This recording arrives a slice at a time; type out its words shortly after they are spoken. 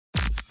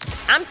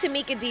I'm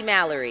Tamika D.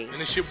 Mallory. And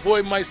it's your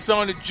boy, my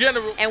son, the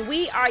General. And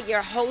we are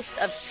your hosts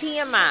of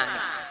TMI.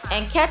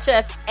 And catch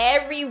us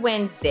every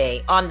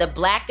Wednesday on the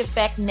Black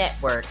Effect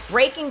Network,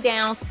 breaking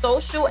down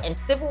social and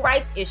civil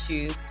rights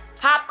issues,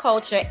 pop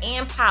culture,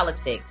 and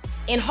politics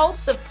in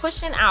hopes of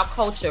pushing our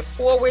culture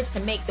forward to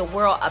make the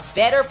world a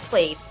better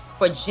place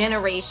for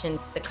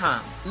generations to come.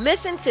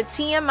 Listen to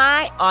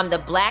TMI on the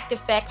Black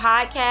Effect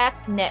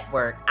Podcast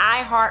Network,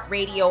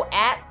 iHeartRadio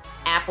app,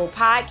 Apple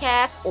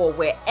Podcasts, or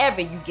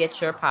wherever you get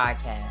your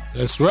podcasts.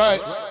 That's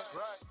right.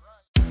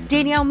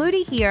 Danielle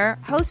Moody here,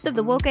 host of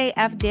the Woke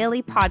AF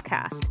Daily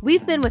podcast.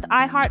 We've been with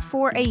iHeart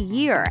for a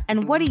year,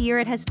 and what a year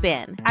it has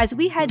been. As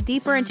we head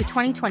deeper into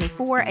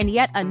 2024 and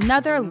yet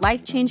another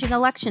life-changing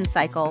election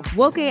cycle,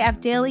 Woke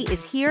AF Daily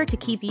is here to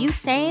keep you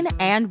sane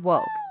and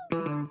woke.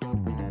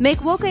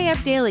 Make Woke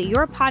AF Daily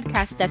your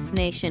podcast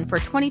destination for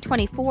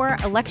 2024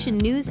 election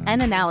news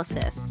and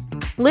analysis.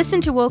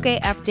 Listen to Woke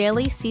AF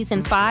Daily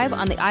Season 5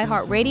 on the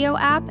iHeartRadio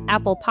app,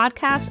 Apple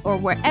Podcasts, or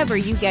wherever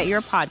you get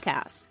your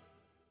podcasts.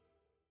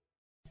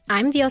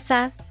 I'm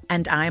Diosa.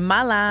 And I'm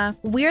Mala.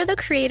 We're the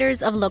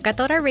creators of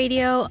Locatora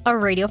Radio, a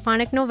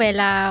radiophonic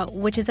novela,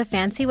 which is a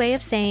fancy way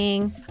of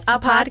saying a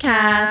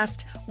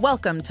podcast.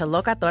 Welcome to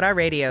Locatora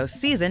Radio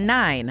Season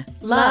 9.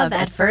 Love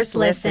at First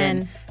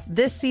Listen.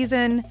 This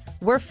season,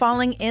 we're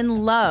falling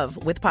in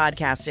love with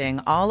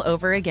podcasting all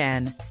over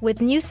again.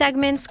 With new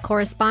segments,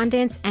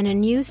 correspondence, and a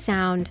new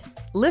sound.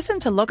 Listen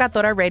to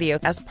Locatora Radio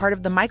as part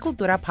of the My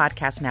Cultura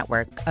Podcast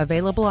Network.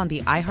 Available on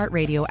the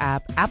iHeartRadio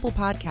app, Apple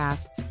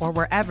Podcasts, or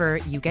wherever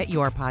you get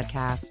your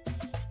podcasts.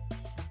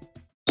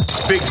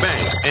 Big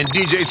Bang and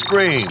DJ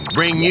Scream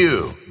bring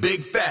you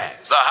Big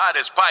Facts, the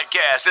hottest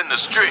podcast in the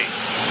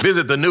streets.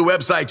 Visit the new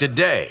website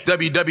today,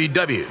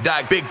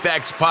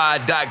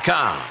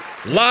 www.bigfactspod.com.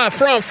 Live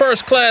from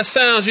First Class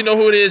Sounds, you know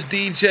who it is,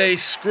 DJ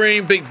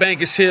Scream. Big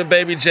Bank is here,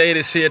 Baby Jade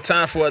is here.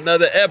 Time for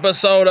another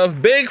episode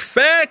of Big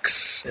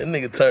Facts. That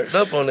nigga turned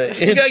up on that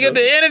intro. You gotta get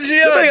the energy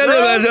up,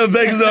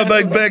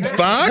 Big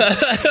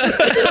Fox.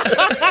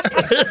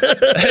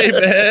 Hey,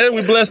 man,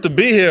 we blessed to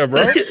be here,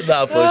 bro.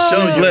 Nah, for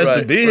sure. We blessed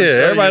right. to be For here.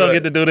 sure, Everybody don't right.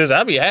 get to do this.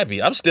 I'll be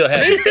happy. I'm still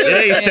happy.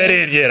 It ain't set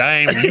in yet. I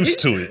ain't used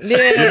to it. Yeah.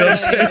 You know what I'm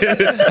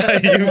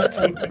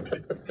saying?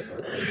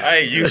 I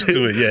ain't used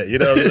to it yet. You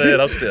know what I'm saying?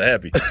 I'm still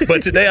happy.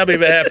 But today I'm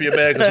even happier,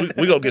 man, because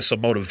we going to get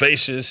some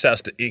motivation.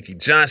 Shouts to Inky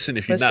Johnson.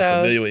 If you're not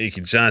familiar with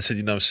Inky Johnson,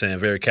 you know what I'm saying?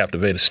 Very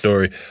captivating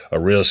story, a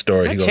real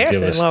story. He's going to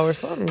give us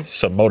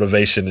some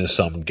motivation and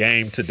some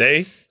game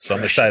today. So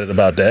I'm excited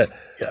about that.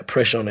 Got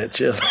pressure on that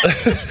chest.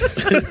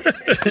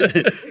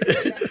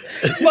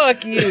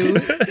 Fuck you.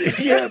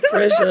 Yeah,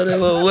 pressure on that.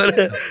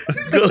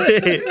 Go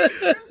ahead.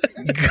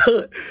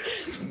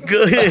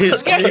 Go ahead,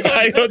 Scream.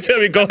 How you gonna tell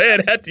me go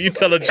ahead after you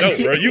tell a joke,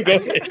 bro? You go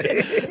ahead.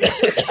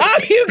 Oh,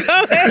 you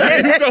go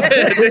ahead. You go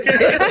ahead,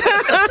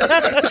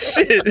 nigga.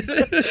 Shit.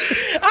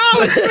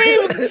 Oh,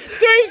 Scream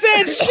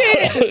said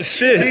shit.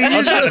 Shit.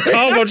 I'm trying to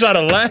calm, I'm trying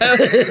to laugh.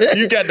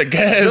 You got the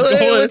gas Go going.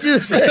 ahead, what you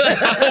say?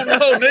 I don't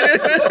know, nigga.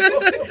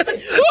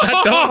 I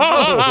don't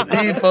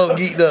know. These folk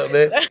geeked up,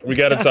 man. We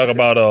got to talk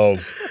about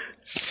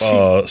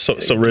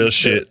some real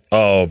shit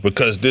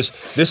because this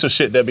is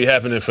shit that be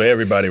happening for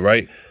everybody,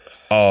 right?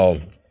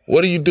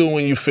 What do you do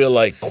when you feel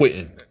like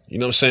quitting? You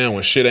know what I'm saying?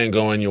 When shit ain't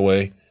going your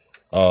way,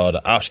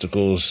 the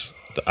obstacles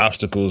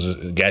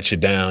got you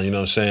down. You know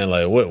what I'm saying?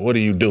 Like, what do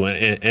you do?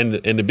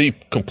 And to be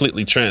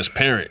completely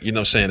transparent, you know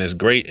what I'm saying? As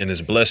great and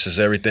as blessed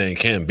as everything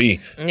can be.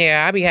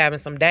 Yeah, I be having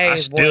some days. I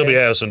still be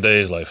having some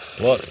days like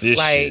fuck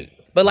this shit.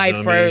 But like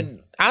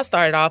I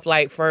started off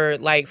for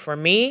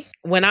me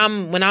when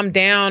I'm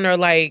down or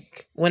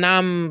like when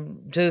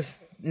I'm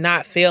just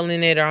not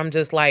feeling it or I'm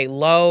just like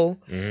low,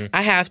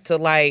 I have to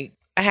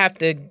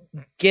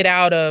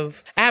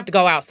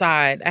go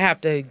outside. I have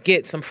to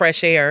get some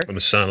fresh air. From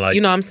the sunlight.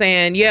 You know what I'm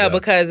saying? Yeah,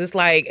 because it's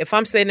like if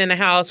I'm sitting in the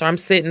house or I'm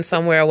sitting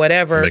somewhere or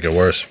whatever. Make it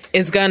worse.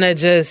 It's gonna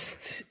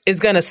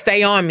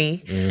stay on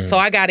me. So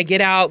I gotta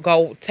get out,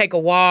 go take a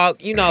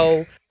walk,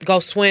 go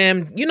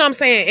swim. You know what I'm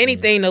saying?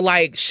 Anything to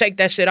like shake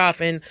that shit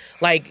off and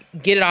like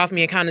get it off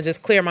me and kind of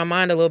just clear my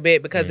mind a little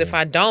bit. Because if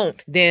I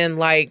don't, then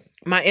like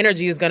my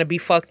energy is going to be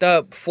fucked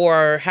up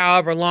for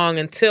however long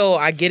until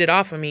I get it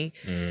off of me.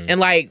 And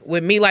like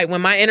with me, like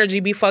when my energy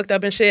be fucked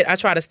up and shit, I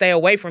try to stay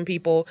away from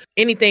people.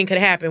 Anything could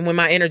happen when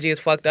my energy is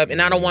fucked up.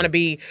 And I don't want to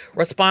be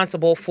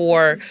responsible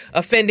for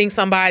offending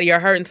somebody or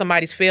hurting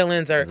somebody's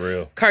feelings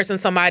or cursing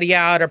somebody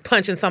out or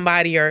punching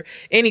somebody or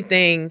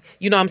anything,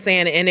 you know what I'm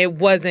saying? And it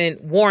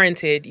wasn't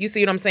warranted. You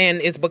see what I'm saying?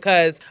 It's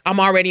because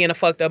I'm already in a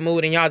fucked up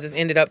mood and y'all just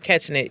ended up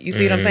catching it. You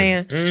see what I'm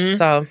saying?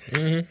 So.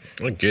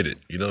 I get it.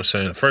 You know what I'm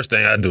saying? The first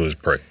thing I do is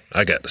pray.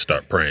 I got to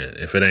start praying.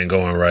 If it ain't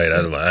going right,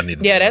 I need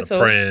to do a lot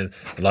of praying,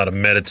 a lot of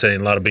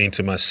meditating, a lot of being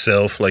to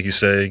myself, like you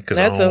say, because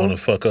I don't want to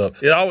fuck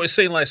up. It always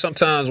seems like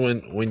sometimes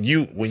when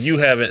you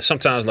having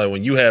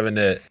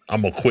that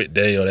I'm gonna quit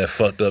day or that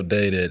fucked up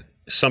day, that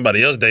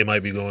somebody else's day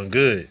might be going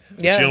good.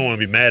 Yeah. You don't want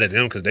to be mad at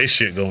them because they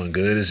shit going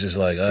good. It's just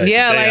like, all right,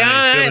 yeah,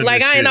 today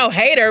like I ain't no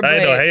hater, but I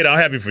ain't no hater. I'm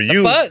happy for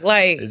you. Fuck,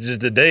 like it's just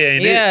the day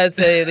ain't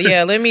it.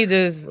 Yeah, let me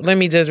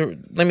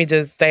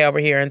just stay over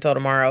here until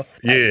tomorrow.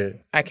 Yeah.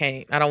 I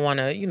can't. I don't want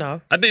to. You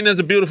know. I think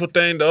that's a beautiful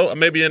thing, though.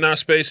 Maybe in our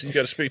space, you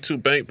got to speak to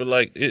Bank, but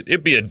like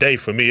it be a day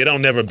for me. It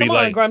don't never be Come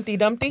like on, Grumpy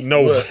Dumpty.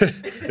 No,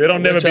 it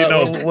don't never be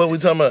no. What we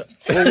talking about?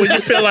 When you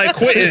feel like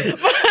quitting,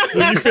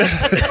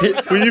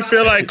 when you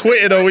feel like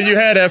quitting, or when you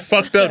had that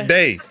fucked up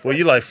day, where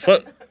you like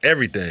fuck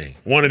everything.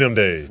 One of them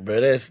days, bro.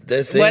 That's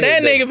what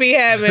that nigga be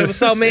having with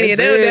so many of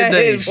them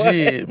days.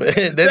 Shit,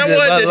 man. That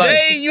was the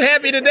day. You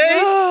happy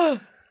today?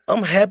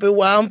 I'm happy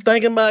while I'm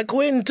thinking about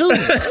quitting too.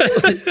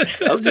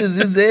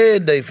 It's every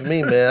day for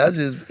me, man.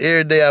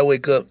 Every day I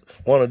wake up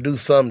want to do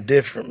something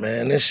different,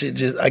 man. That shit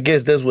I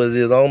guess that's what it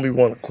is. I don't be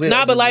want to quit.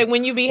 Nah, but like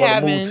when you be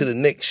having move to the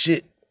next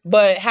shit.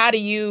 But how do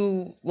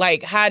you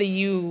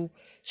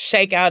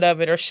shake out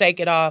of it or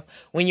shake it off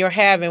when you're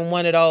having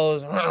one of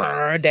those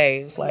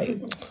days? Like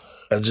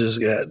I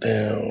just got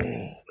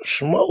down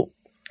smoke.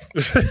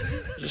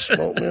 Just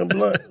smoke me a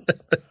blunt.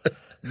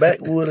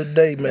 Backwood a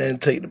day, man.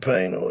 Take the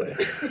pain away.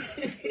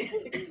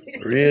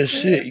 Real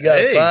shit. You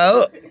gotta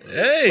fire up.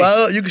 Hey.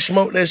 Fire up. You can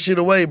smoke that shit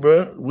away,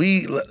 bro.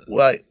 We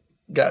like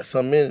got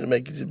something in it to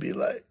make you just be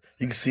like,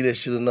 you can see that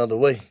shit another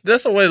way.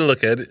 That's a way to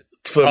look at it.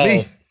 For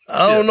me.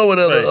 I don't know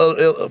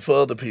what for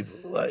other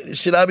people. Like,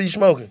 this shit I be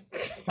smoking.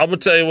 I'm going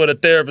to tell you what a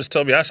therapist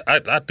told me.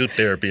 I do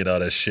therapy and all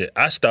that shit.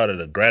 I started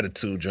a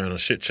gratitude journal.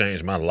 Shit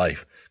changed my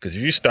life. Because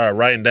if you start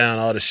writing down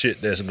all the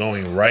shit that's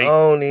going right. I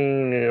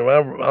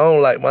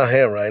don't like my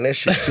handwriting. That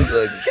shit too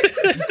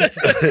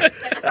ugly.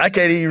 I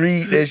can't even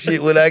read that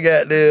shit when I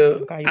got there.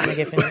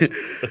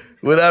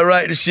 When I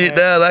write the shit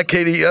down, I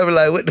can't even. I be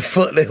like, what the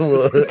fuck that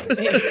was?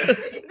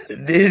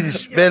 Then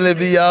spelling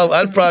me off.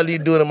 I'd probably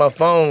do it on my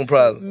phone,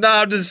 probably. No,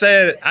 I'm just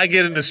saying, I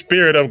get in the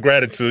spirit of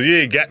gratitude. You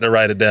ain't got to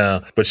write it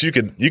down, but you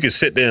can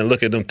sit there and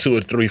look at them 2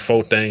 or 3,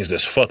 4 things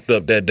that's fucked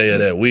up that day or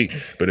that week.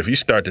 But if you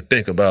start to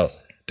think about,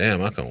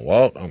 damn, I can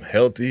walk, I'm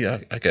healthy, I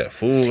got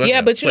food.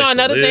 But you know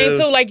another thing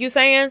too, like you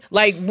saying,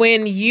 like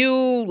when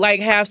you like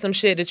have some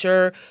shit that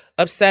you're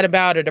upset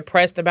about or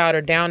depressed about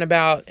or down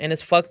about and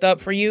it's fucked up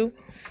for you.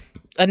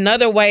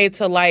 Another way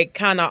to like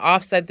kind of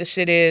offset the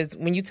shit is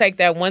when you take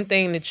that one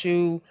thing that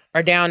you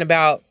are down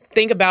about,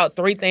 think about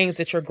 3 things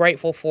that you're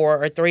grateful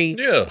for or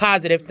 3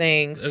 positive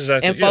things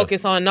and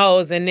focus on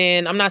those. And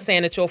then I'm not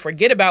saying that you'll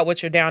forget about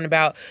what you're down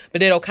about,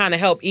 but it'll kind of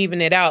help even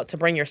it out to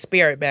bring your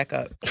spirit back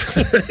up.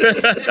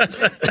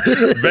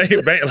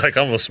 Bang, like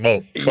I'm gonna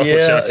smoke.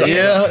 Yeah,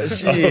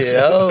 shit.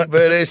 Oh,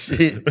 bro, that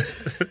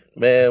shit.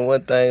 Man,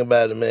 one thing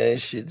about it, man, you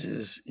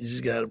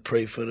just gotta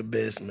pray for the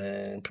best,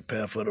 man.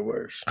 Prepare for the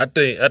worst. I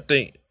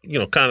think, you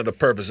know, kind of the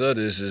purpose of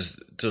this is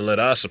to let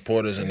our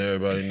supporters and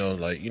everybody know,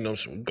 like, you know,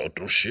 so we go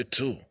through shit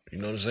too. You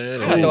know what I'm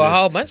saying? I go through a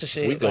whole bunch of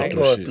shit. We going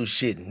through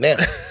shit now.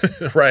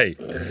 Right.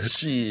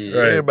 Shit.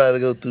 Right. Everybody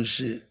go through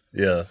shit.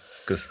 Yeah.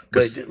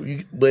 But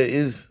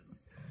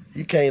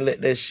you can't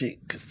let that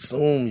shit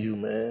consume you,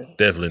 man.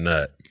 Definitely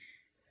not.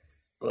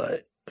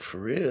 Like, for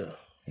real.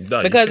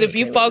 No, because if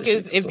you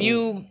focus,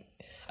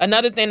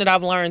 another thing that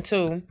I've learned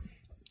too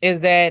is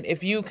that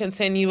if you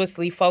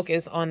continuously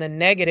focus on the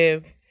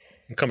negative,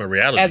 become a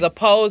reality as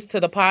opposed to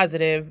the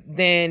positive,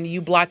 then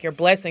you block your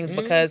blessings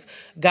because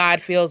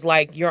God feels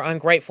like you're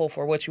ungrateful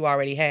for what you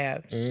already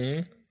have.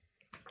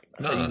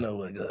 Mm-hmm. How you know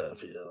what God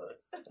feels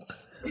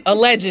like?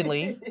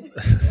 Allegedly.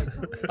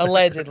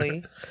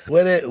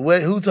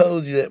 Who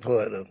told you that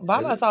part of?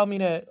 Baba told me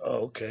that.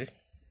 Oh, okay.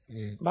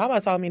 Baba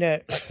told me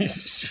that.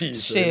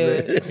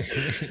 Shit.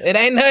 It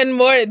ain't nothing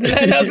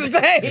else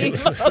to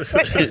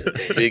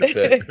say. Big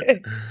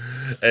fact.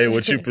 Hey,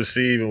 what you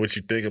perceive and what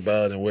you think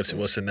about and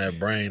what's in that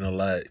brain a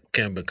lot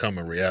can become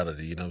a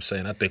reality. You know what I'm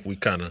saying? I think we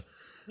kind of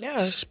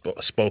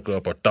spoke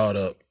up or thought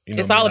up. You know,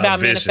 it's all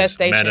about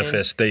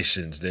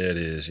manifestations. There it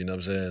is. You know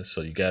what I'm saying?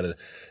 So you got to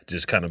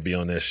just kind of be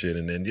on that shit.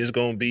 And then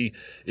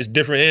it's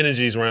different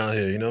energies around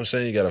here. You know what I'm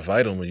saying? You got to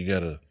fight them or you got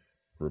to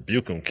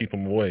rebuke them, keep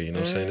them away. You know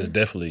what I'm saying? It's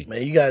definitely.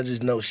 Man, you got to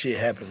just know shit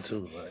happen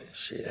too. Like,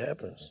 shit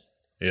happens.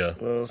 Yeah.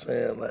 You know what I'm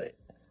saying? Like.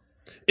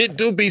 It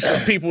do be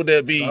some people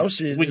that be some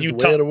shit when you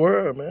the way of the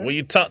world, man. When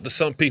you talk to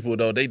some people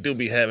though, they do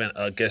be having,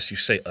 I guess you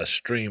say, a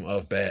stream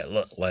of bad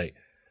luck. Like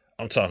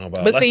I'm talking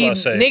about. But see,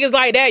 niggas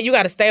like that, you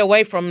got to stay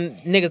away from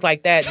niggas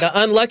like that. The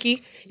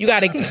unlucky, you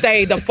got to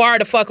stay the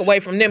fuck away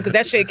from them because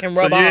that shit can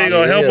rub off. You ain't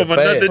gonna help them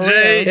another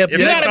day. You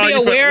got to be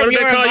aware of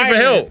your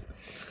environment.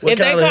 What if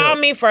they call you for help? If they call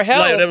me for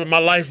help, like my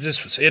life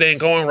just it ain't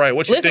going right.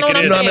 What you think it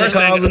is? You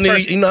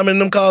know how many of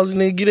them calls a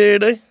nigga get every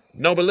day?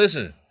 No, but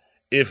listen.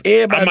 If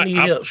everybody need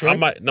help, I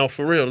might no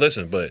for real.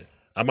 Listen, but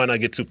I might not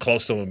get too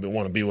close to them and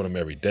want to be with them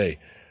every day.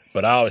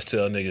 But I always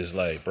tell niggas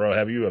like, bro,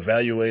 have you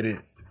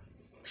evaluated?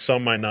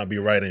 Some might not be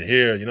right in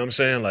here. You know what I'm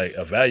saying? Like,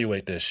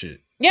 evaluate that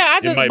shit. Yeah,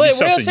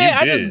 real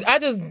shit. I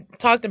just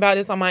talked about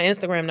this on my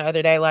Instagram the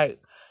other day. Like,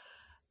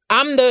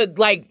 I'm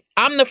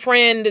the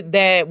friend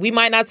that we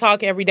might not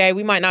talk every day.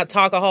 We might not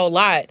talk a whole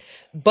lot,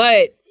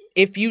 but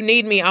if you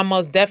need me, I'm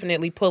most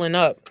definitely pulling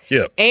up.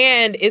 Yeah,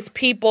 and it's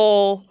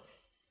people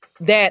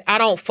that I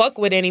don't fuck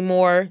with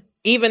anymore,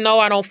 even though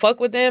I don't fuck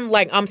with them,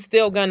 like I'm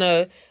still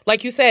gonna,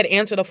 like you said,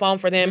 answer the phone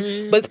for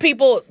them. But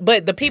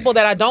the people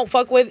that I don't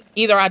fuck with,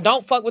 either I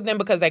don't fuck with them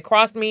because they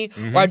crossed me,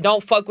 or I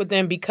don't fuck with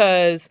them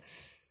because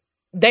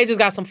they just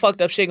got some fucked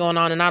up shit going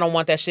on, and I don't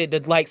want that shit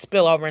to like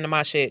spill over into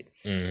my shit.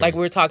 Like we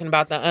were talking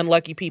about the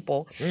unlucky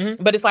people.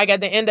 But it's like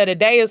at the end of the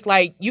day, it's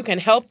like you can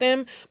help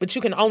them, but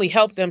you can only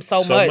help them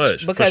so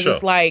much because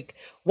it's like,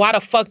 why the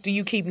fuck do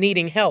you keep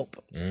needing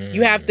help?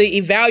 You have to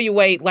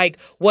evaluate like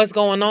what's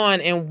going on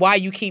and why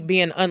you keep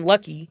being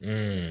unlucky.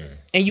 And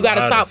you got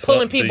to stop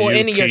pulling people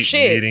into your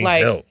shit.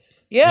 Like, help?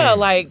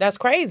 Like that's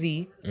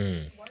crazy.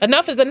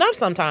 Enough is enough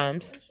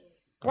sometimes.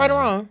 Right or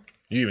wrong.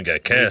 You even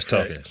got Cash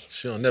talking.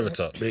 She don't never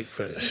talk. Big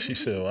fact. She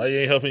said, why you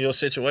ain't helping your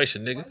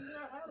situation, nigga?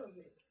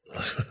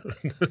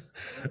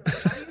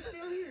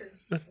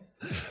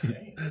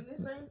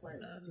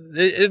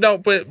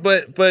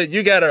 But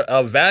you gotta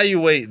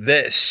evaluate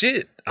that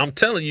shit. I'm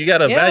telling you, you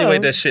gotta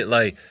evaluate that shit.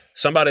 Like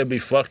somebody will be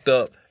fucked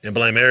up and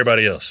blame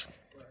everybody else.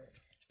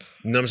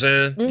 You know what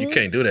I'm saying? You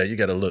can't do that. You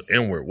gotta look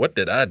inward. What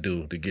did I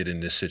do to get in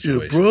this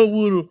situation? If bro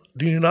would've,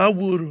 then I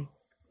would've.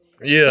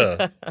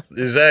 Yeah,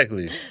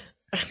 exactly.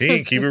 He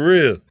ain't keep it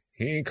real.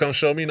 He ain't come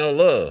show me no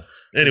love.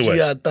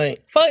 Anyway, I think.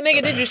 Fuck,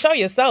 nigga, did you show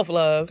yourself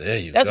love?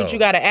 That's what you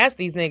gotta ask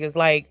these niggas.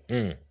 Like,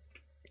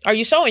 are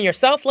you showing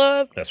yourself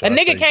love? That's a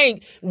nigga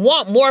can't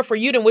want more for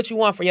you than what you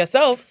want for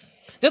yourself.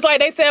 Just like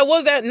they said, what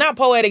was that? Not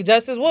Poetic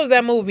Justice. What was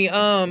that movie?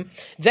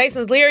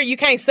 Jason's Lear. You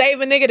can't save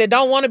a nigga that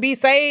don't want to be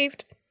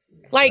saved.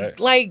 Like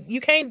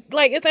you can't.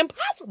 Like it's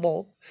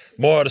impossible.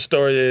 Moral of the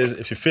story is,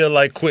 if you feel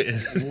like quitting,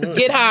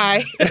 get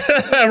high.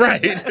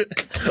 Right.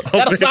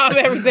 That'll solve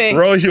everything.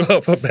 Roll you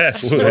up a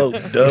backwood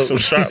with some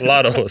sharp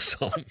lotto or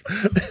something.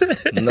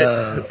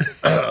 Nah,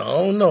 I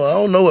don't know. I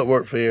don't know what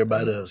worked for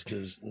everybody else,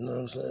 because, you know what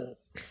I'm saying?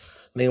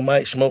 Nigga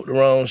might smoke the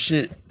wrong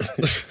shit.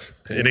 That's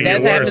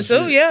happened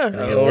too, yeah.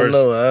 I don't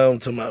know. I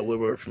don't talk about what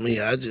worked for me.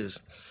 I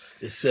just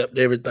accept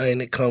everything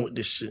that come with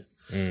this shit.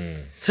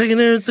 Taking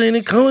everything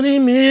that come with these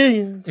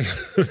millions.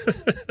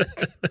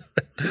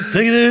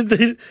 Taking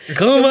everything that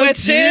come with my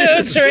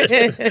children.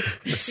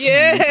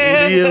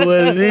 Yeah. It is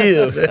what it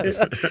is, man.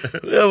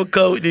 Whatever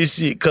come with this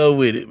shit, come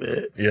with it,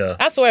 man. Yeah.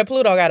 I swear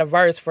Pluto got a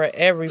verse for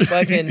every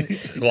fucking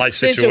life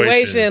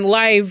situation,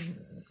 life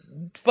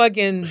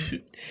fucking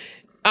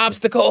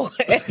obstacle,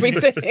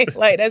 everything.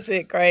 Like, that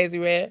shit crazy,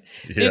 man.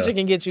 Future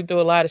can get you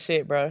through a lot of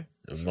shit, bro.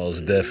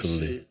 Most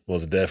definitely.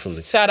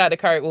 Shout out to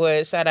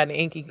Kirkwood. Shout out to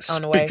Inky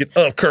on the way. Speaking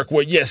of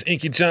Kirkwood, yes,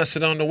 Inky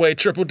Johnson on the way.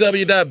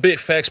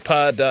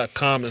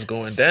 www.bigfactspod.com is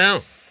going down.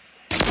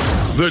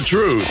 The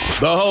truth,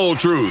 the whole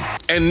truth,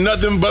 and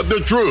nothing but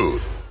the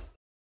truth.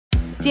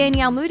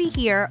 Danielle Moody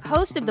here,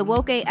 host of the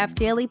Woke AF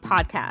Daily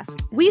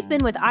podcast. We've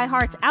been with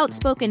iHeart's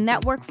Outspoken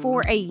Network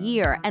for a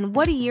year, and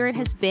what a year it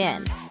has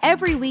been.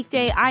 Every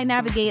weekday, I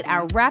navigate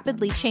our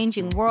rapidly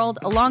changing world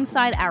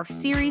alongside our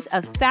series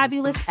of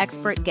fabulous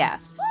expert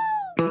guests.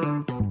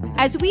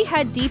 As we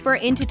head deeper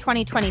into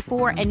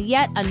 2024 and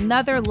yet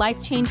another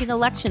life-changing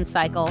election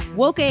cycle,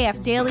 Woke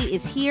AF Daily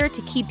is here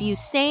to keep you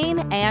sane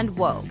and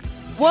woke.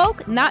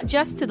 Woke not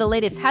just to the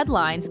latest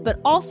headlines, but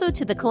also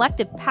to the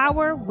collective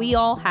power we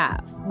all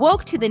have.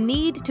 Woke to the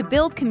need to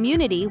build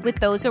community with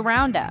those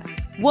around us.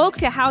 Woke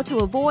to how to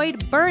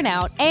avoid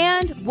burnout,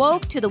 and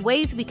woke to the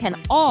ways we can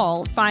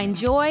all find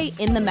joy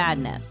in the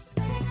madness.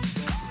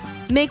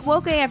 Make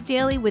Woke AF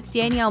Daily with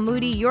Danielle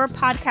Moody your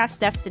podcast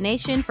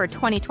destination for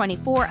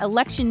 2024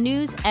 election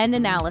news and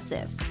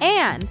analysis.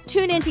 And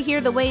tune in to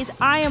hear the ways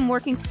I am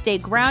working to stay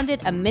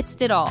grounded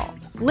amidst it all.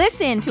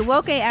 Listen to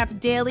Woke AF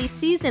Daily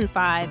Season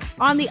 5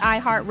 on the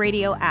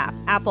iHeartRadio app,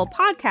 Apple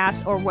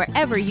Podcasts, or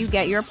wherever you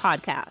get your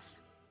podcasts.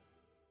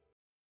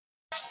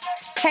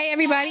 Hey,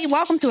 everybody.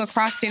 Welcome to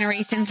Across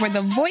Generations, where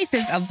the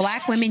voices of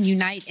Black women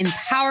unite in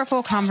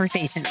powerful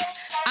conversations.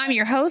 I'm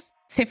your host,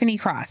 Tiffany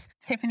Cross.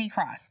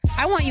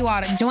 I want you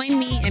all to join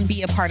me and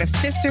be a part of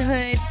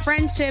sisterhood,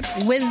 friendship,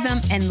 wisdom,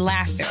 and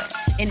laughter.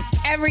 In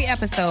every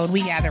episode,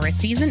 we gather a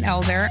seasoned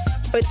elder.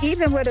 But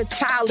even with a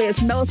child,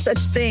 there's no such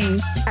thing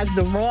as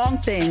the wrong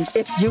thing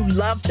if you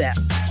love them.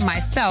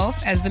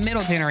 Myself as the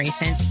middle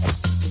generation.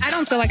 I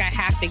don't feel like I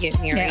have to get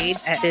married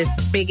at this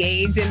big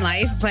age in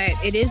life, but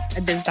it is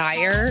a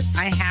desire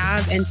I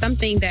have and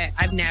something that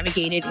I've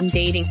navigated in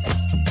dating.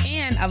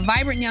 And a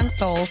vibrant young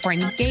soul for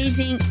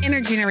engaging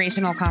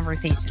intergenerational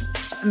conversations.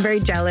 I'm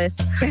very jealous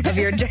of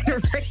your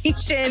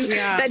generation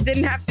that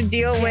didn't have to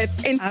deal with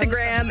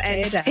Instagram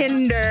and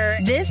Tinder.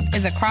 This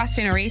is Across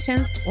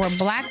Generations, where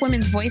Black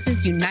women's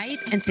voices unite,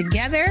 and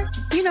together,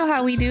 you know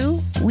how we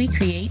do, we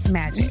create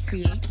magic.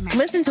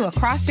 Listen to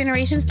Across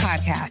Generations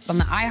podcast on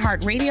the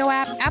iHeartRadio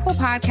app, Apple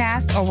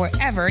Podcasts, or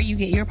wherever you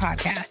get your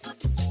podcasts.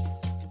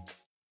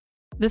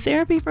 The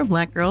Therapy for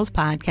Black Girls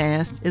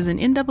podcast is an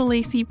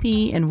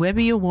NAACP and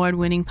Webby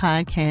Award-winning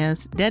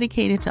podcast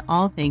dedicated to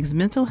all things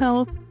mental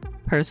health,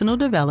 personal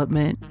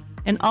development,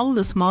 and all of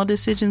the small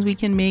decisions we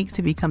can make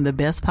to become the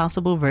best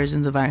possible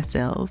versions of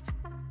ourselves.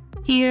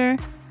 Here,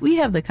 we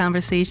have the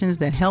conversations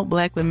that help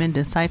Black women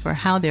decipher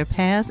how their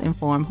past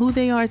inform who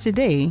they are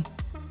today,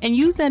 and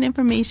use that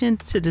information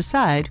to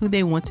decide who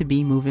they want to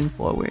be moving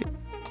forward.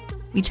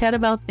 We chat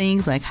about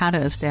things like how to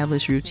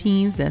establish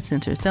routines that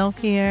center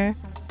self-care,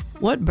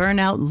 what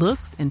burnout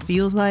looks and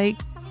feels like,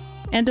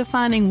 and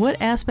defining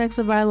what aspects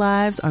of our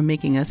lives are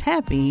making us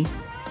happy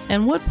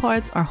and what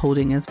parts are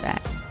holding us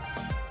back.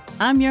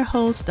 I'm your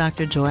host,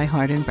 Dr. Joy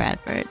Harden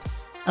Bradford,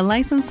 a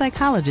licensed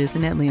psychologist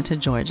in Atlanta,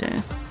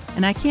 Georgia,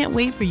 and I can't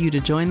wait for you to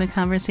join the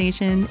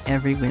conversation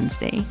every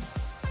Wednesday.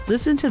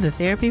 Listen to the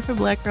Therapy for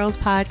Black Girls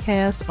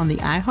podcast on the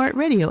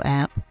iHeartRadio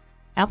app,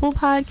 Apple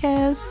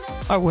Podcasts,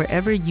 or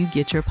wherever you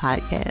get your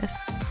podcasts.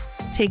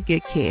 Take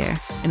good care,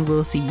 and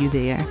we'll see you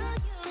there.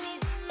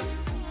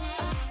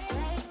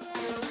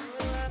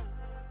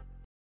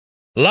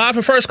 Live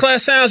from First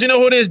Class Sounds, you know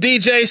who it is,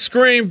 DJ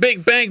Scream,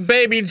 Big Bank,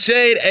 Baby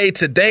Jade. Hey,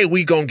 today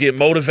we gonna get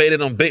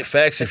motivated on big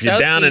facts. If you're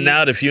down and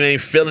out, if you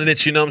ain't feeling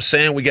it, you know what I'm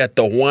saying? We got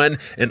the one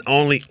and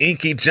only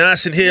Inky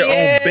Johnson here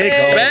on Big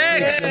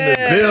Facts. In the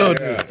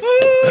building.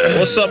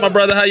 What's up, my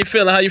brother? How you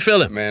feeling? How you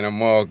feeling? Man,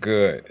 I'm all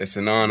good. It's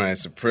an honor.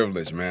 It's a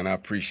privilege, man. I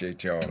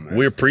appreciate y'all, man.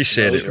 We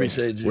appreciate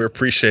it. We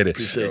appreciate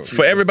it.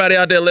 For everybody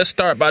out there, let's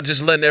start by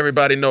just letting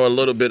everybody know a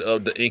little bit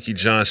of the Inky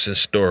Johnson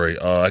story.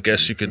 I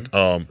guess you could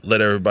let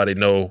everybody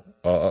know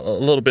a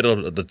little bit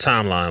of the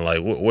timeline,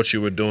 like what you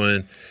were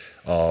doing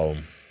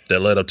that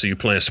led up to you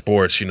playing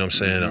sports, you know what I'm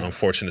saying,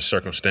 unfortunate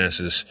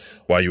circumstances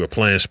while you were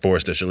playing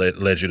sports that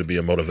led you to be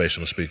a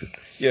motivational speaker.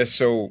 Yeah,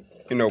 so,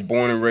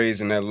 born and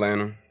raised in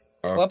Atlanta,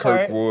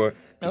 Kirkwood,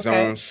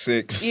 Zone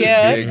 6,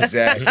 yeah. to be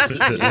exact.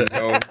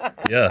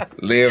 Yeah.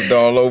 Lived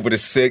all over the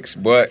 6,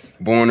 but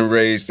born and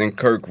raised in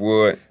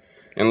Kirkwood.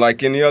 And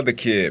like any other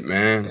kid,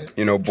 man,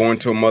 born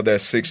to a mother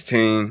at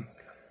 16,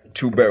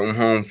 2-bedroom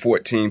home,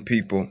 14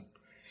 people.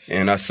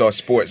 And I saw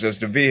sports as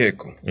the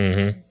vehicle.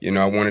 Mm-hmm.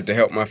 I wanted to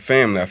help my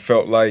family. I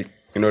felt like,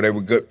 they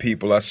were good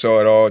people. I saw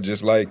it all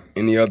just like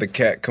any other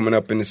cat coming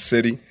up in the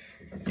city.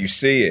 You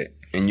see it,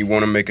 and you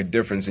want to make a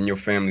difference in your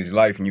family's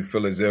life, and you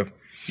feel as if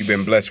you've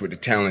been blessed with the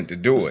talent to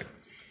do it.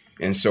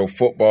 And so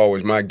football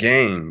was my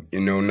game,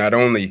 not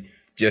only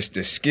just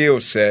the skill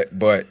set,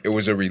 but it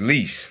was a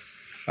release.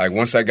 Like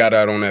once I got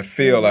out on that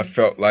field, I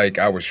felt like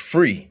I was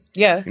free.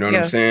 Yeah. You know what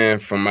I'm saying?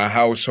 From my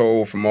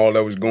household, from all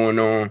that was going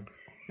on.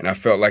 And I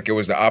felt like it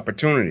was the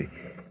opportunity.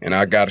 And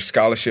I got a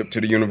scholarship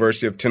to the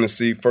University of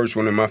Tennessee, first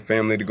one in my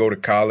family to go to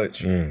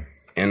college.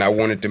 And I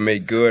wanted to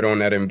make good on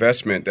that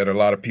investment that a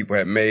lot of people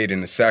had made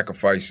and the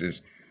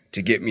sacrifices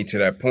to get me to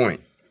that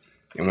point.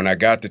 And when I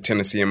got to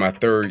Tennessee in my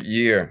 3rd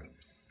year,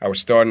 I was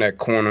starting that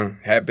corner,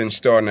 had been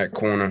starting that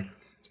corner,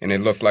 and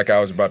it looked like I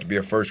was about to be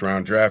a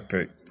first-round draft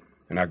pick.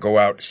 And I go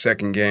out the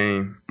 2nd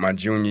game, my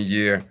junior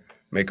year,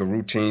 make a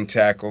routine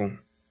tackle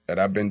that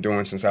I've been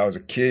doing since I was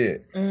a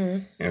kid,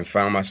 and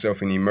found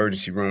myself in the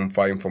emergency room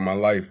fighting for my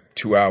life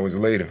 2 hours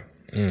later.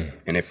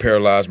 And it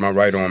paralyzed my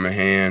right arm and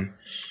hand,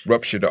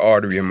 ruptured the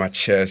artery in my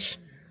chest,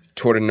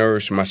 tore the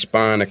nerves from my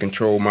spine that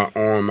controlled my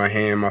arm, my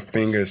hand, my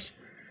fingers,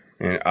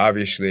 and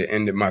obviously it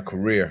ended my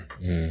career.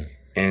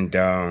 And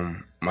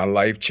my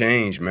life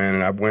changed, man,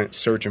 and I went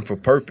searching for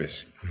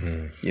purpose.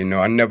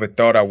 I never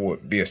thought I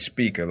would be a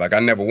speaker. Like, I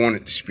never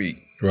wanted to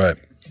speak. Right.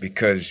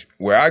 Because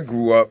where I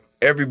grew up,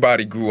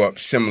 everybody grew up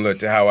similar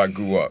to how I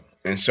grew up.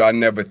 And so I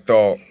never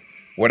thought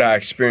what I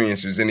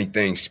experienced was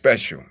anything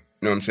special. You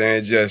know what I'm saying?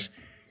 It's just,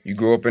 you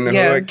grew up in the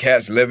hood,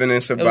 cats living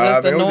and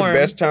surviving. It was the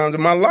best times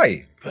of my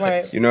life.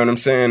 Right. You know what I'm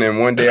saying? And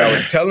one day I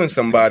was telling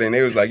somebody, and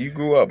they was like, you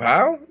grew up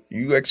how?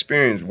 You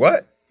experienced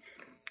what?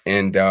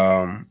 And,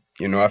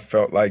 I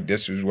felt like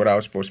this was what I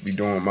was supposed to be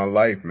doing with my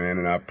life, man.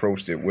 And I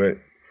approached it with,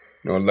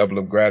 a level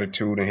of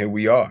gratitude, and here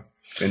we are.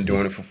 Been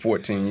doing it for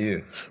 14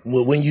 years.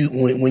 Well, when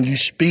you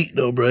speak,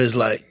 though, bro, it's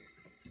like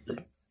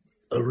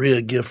a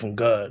real gift from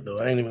God, though.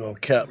 I ain't even gonna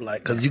cap,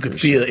 like, because you can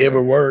feel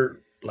every word,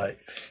 like,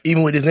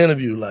 even with this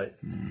interview, like,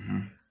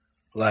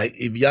 like,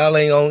 if y'all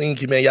ain't on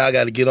Inky, man, y'all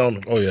got to get on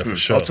him. Oh, yeah, for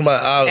sure. At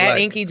like,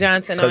 Inky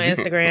Johnson on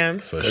Instagram.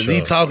 Because he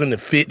talking to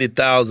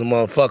 50,000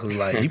 motherfuckers,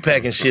 like, he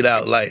packing shit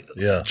out like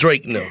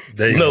Drake,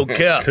 no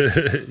cap.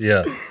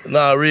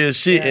 Nah, real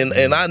shit.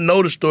 And I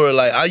know the story,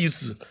 like, I used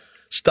to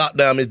stop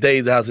down Miss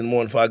Daisy house in the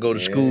morning before I go to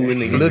school,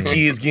 and the little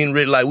kids getting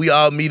ready, like, we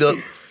all meet up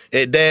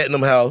at Dad and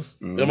them house.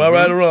 Am I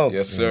right or wrong?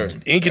 Yes, sir.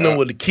 Inky them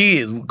with the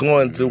kids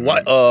going to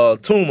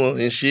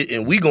Tuma and shit,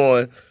 and we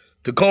going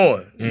to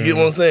Coin. You get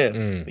what I'm saying?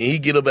 And he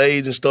get of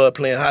age and start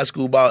playing high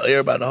school ball.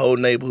 Everybody, the whole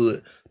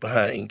neighborhood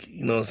behind Inky.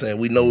 You know what I'm saying?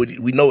 We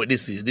know what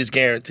this is. This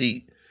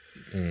guaranteed.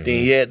 Then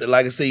he had,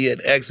 like I said, he had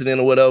an accident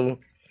or whatever,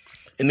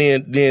 and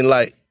then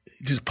like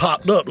it just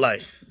popped up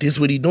like this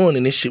what he doing,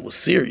 and this shit was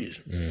serious.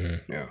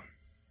 Yeah.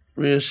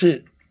 Real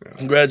shit.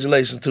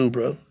 Congratulations too,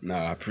 bro.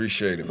 Nah, I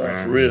appreciate it,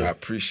 man. For real. I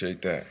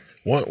appreciate that.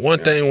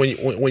 One thing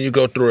when you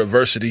go through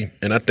adversity,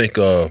 and I think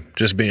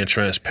just being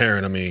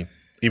transparent, I mean,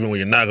 even when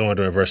you're not going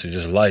through adversity,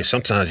 just life,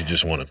 sometimes you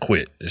just want to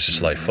quit. It's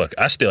just like, fuck it.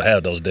 I still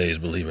have those days,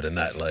 believe it or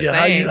not. Like,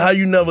 how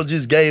you never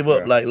just gave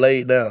up, like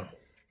laid down?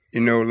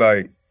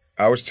 Like,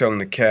 I was telling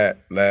the cat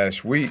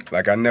last week,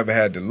 like, I never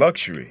had the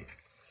luxury.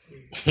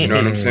 You know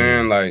what I'm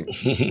saying? Like,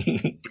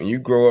 when you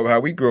grow up how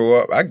we grow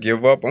up, I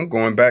give up, I'm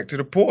going back to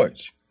the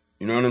porch.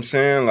 You know what I'm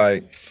saying?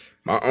 Like,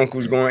 my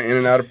uncle's going in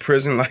and out of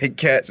prison like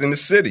cats in the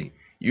city.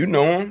 You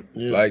know them.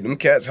 Yeah. Like, them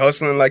cats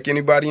hustling like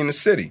anybody in the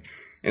city.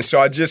 And so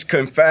I just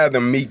couldn't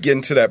fathom me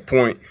getting to that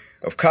point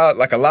of college.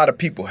 Like, a lot of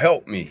people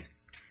helped me.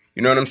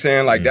 You know what I'm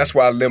saying? Like, that's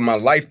why I live my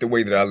life the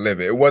way that I live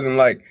it. It wasn't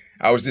like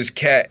I was this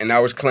cat and I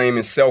was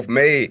claiming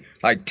self-made.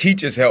 Like,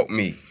 teachers helped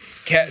me.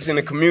 Cats in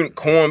the community,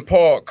 Corn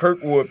Park,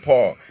 Kirkwood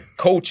Park,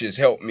 coaches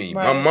helped me.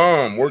 Right. My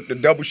mom worked a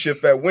double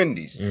shift at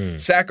Wendy's.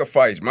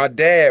 Sacrifice. My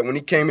dad, when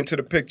he came into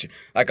the picture,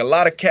 like a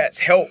lot of cats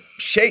helped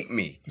shape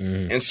me.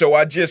 And so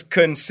I just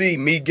couldn't see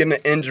me getting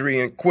an injury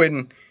and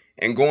quitting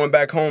and going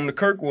back home to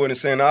Kirkwood and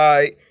saying, all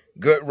right,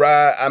 good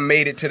ride. I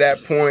made it to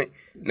that point.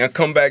 Now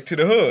come back to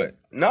the hood.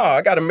 No,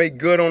 I got to make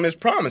good on this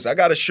promise. I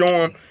got to show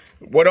them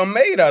what I'm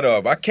made out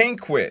of. I can't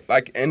quit.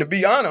 Like, and to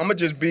be honest, I'm going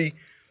to just be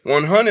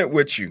 100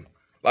 with you.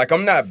 Like,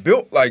 I'm not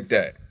built like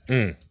that.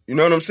 You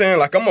know what I'm saying?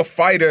 Like, I'm a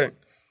fighter.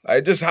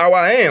 Like, just how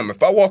I am.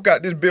 If I walk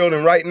out this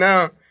building right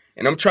now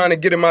and I'm trying to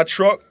get in my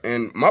truck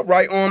and my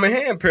right arm and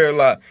hand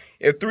paralyzed,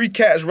 if 3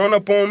 cats run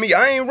up on me,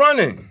 I ain't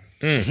running.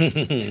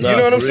 You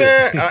know what I'm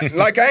saying?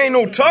 I ain't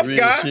no tough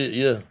guy. Shit,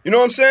 yeah. You know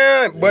what I'm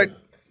saying? But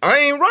I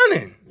ain't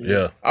running.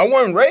 Yeah. I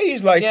wasn't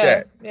raised like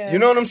that. Yeah. You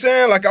know what I'm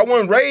saying? Like, I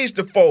wasn't raised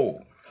to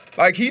fold.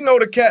 Like, he know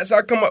the cats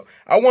I come up.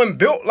 I wasn't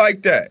built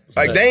like that.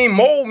 Like, they ain't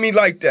mold me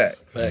like that.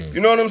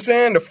 You know what I'm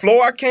saying? The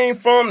floor I came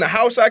from, the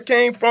house I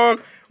came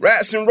from,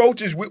 rats and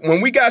roaches.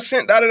 When we got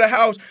sent out of the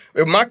house,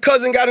 if my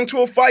cousin got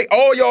into a fight,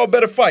 all y'all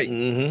better fight.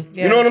 You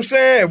know what I'm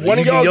saying? If one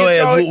of y'all get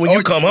y'all, when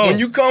you come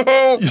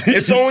home,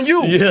 it's on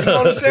you. You know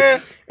what I'm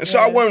saying? And so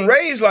I wasn't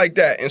raised like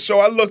that. And so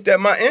I looked at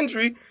my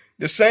injury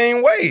the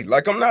same way.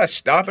 Like, I'm not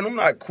stopping. I'm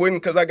not quitting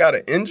because I got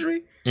an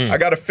injury. I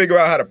got to figure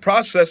out how to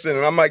process it,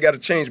 and I might got to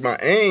change my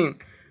aim.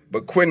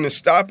 But quitting and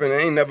stopping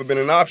ain't never been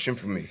an option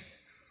for me.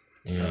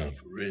 Nah,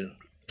 for real.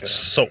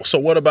 So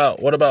what about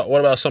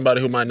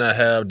somebody who might not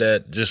have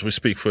that? Just we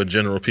speak for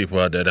general people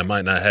out there that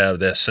might not have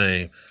that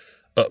same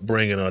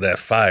upbringing or that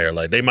fire.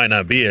 Like, they might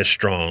not be as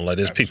strong. Like,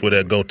 there's people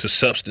that go to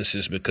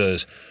substances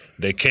because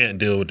they can't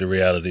deal with the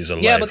realities of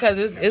life. Yeah, because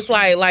it's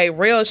like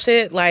real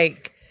shit.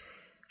 Like,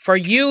 for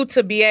you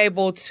to be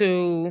able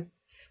to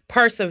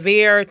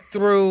persevere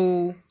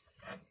through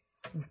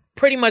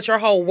pretty much your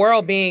whole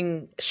world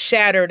being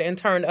shattered and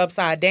turned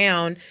upside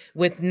down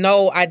with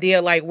no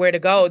idea like where to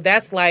go,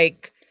 that's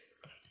like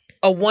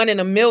a 1 in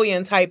a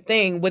million type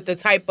thing with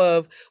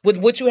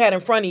what you had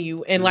in front of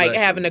you and like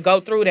having to go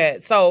through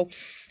that. So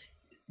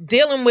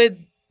dealing with,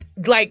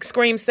 like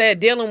Scream said,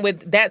 dealing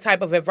with that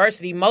type of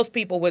adversity, most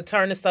people would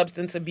turn to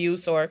substance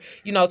abuse or,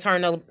 you know,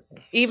 turn to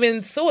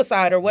even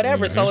suicide or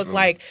whatever. So it's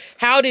like,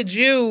 how did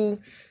you,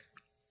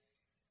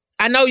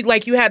 I know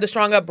like you had the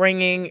strong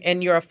upbringing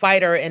and you're a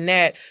fighter and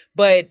that,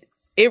 but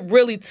it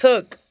really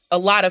took a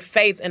lot of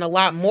faith and a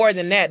lot more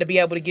than that to be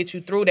able to get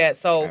you through that.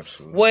 So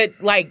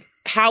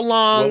how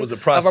long of a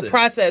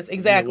process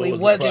exactly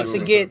was it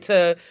to get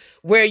to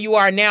where you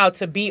are now,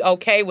 to be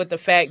okay with the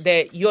fact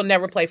that you'll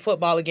never play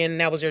football again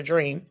and that was your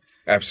dream?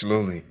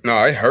 Absolutely.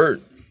 No, it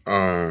hurt.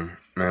 Man,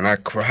 I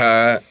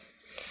cried.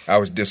 I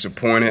was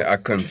disappointed. I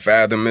couldn't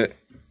fathom it.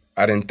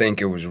 I didn't think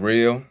it was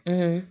real.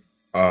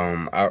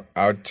 I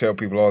would tell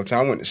people all the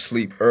time, I went to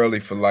sleep early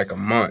for like a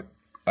month,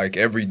 like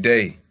every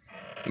day.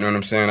 You know what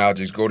I'm saying? I'll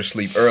just go to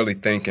sleep early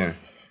thinking,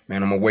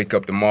 man, I'm going to wake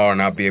up tomorrow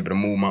and I'll be able to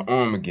move my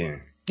arm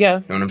again. Yeah.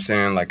 You know what I'm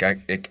saying? Like,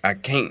 I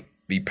can't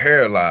be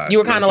paralyzed. You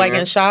were kind of like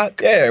in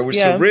shock? Yeah, it was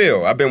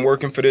surreal. I've been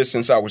working for this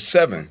since I was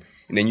 7.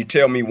 And then you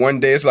tell me one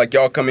day, it's like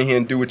y'all come in here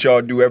and do what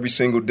y'all do every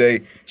single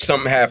day.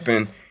 Something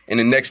happened, and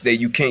the next day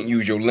you can't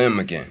use your limb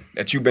again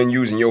that you've been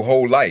using your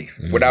whole life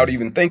without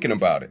even thinking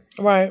about it.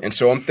 Right. And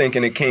so I'm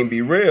thinking it can't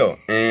be real.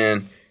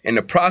 And in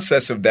the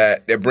process of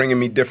that, they're bringing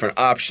me different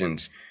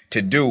options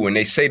to do. And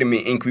they say to me,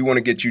 Ink, we want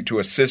to get you to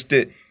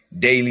assisted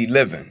daily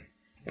living.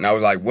 And I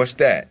was like, what's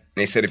that?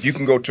 And they said, if you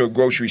can go to a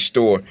grocery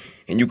store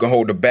and you can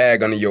hold a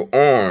bag under your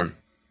arm,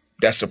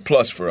 that's a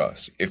plus for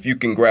us. If you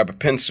can grab a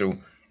pencil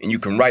and you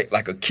can write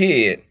like a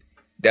kid,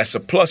 that's a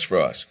plus for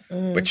us.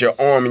 But your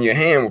arm and your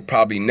hand will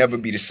probably never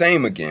be the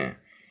same again.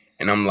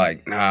 And I'm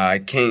like, nah, I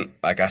can't.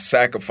 Like, I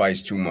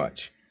sacrificed too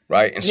much,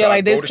 right? And so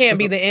like, this can't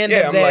be the end of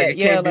that. Yeah, I'm like, it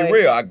can't be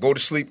real. I go to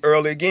sleep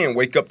early again,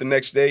 wake up the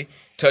next day,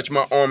 touch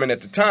my arm, and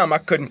at the time, I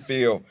couldn't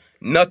feel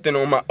nothing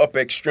on my upper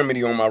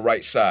extremity on my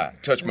right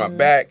side. Touch my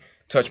back,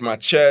 touch my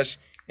chest,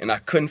 and I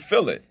couldn't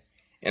feel it.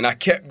 And I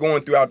kept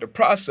going throughout the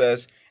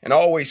process, and I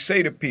always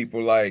say to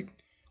people, like,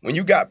 when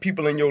you got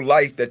people in your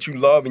life that you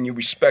love and you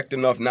respect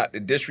enough not to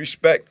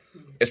disrespect,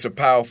 it's a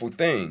powerful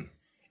thing.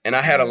 And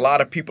I had a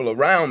lot of people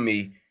around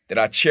me that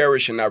I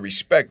cherish and I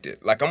respected.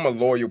 Like, I'm a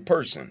loyal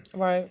person.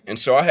 Right. And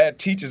so I had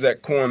teachers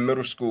at Corn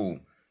Middle School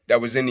that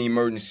was in the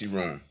emergency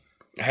room.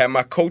 I had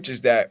my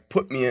coaches that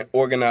put me in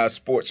organized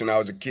sports when I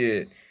was a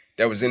kid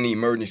that was in the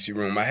emergency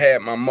room. I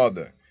had my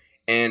mother.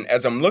 And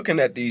as I'm looking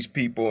at these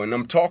people and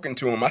I'm talking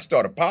to them, I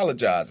start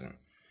apologizing.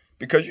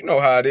 Because you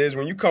know how it is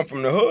when you come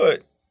from the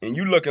hood and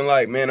you looking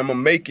like, man, I'm going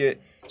to make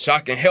it so I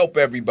can help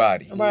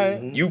everybody.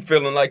 Right. You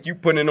feeling like you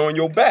putting it on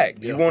your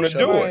back. You want to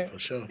do it. For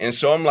sure. And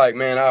so I'm like,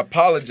 man, I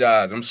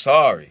apologize. I'm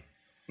sorry.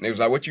 And they was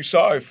like, what you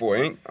sorry for,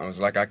 Ink? I was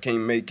like, I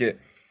can't make it,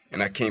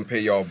 and I can't pay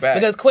y'all back.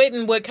 Because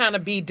quitting would kind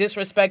of be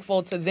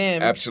disrespectful to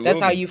them. Absolutely.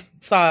 That's how you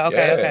saw it.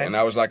 Okay. And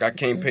I was like, I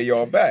can't pay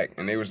y'all back.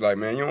 And they was like,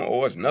 man, you don't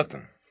owe us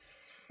nothing.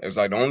 It was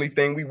like, the only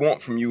thing we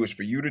want from you is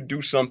for you to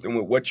do something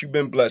with what you've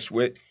been blessed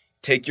with.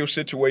 Take your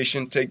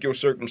situation, take your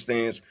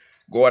circumstance,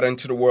 go out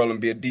into the world and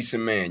be a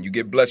decent man. You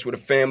get blessed with a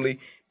family,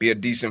 be a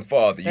decent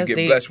father. You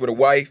get blessed with a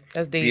wife,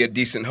 be a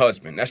decent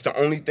husband. That's the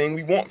only thing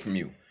we want from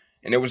you.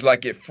 And it was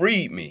like it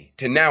freed me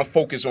to now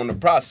focus on the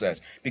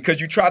process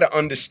because you try to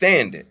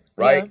understand it,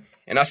 right? Yeah.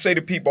 And I say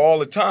to people all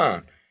the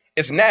time,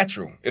 it's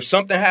natural. If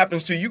something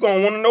happens to you, you're going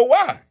to want to know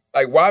why.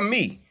 Like, why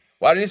me?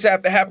 Why did this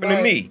have to happen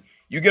to me?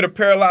 You get a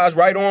paralyzed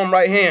right arm,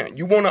 right hand.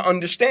 You want to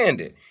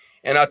understand it.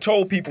 And I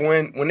told people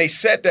when they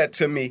said that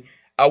to me,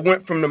 I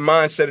went from the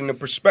mindset and the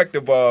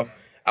perspective of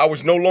I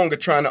was no longer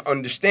trying to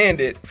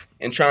understand it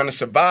and trying to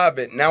survive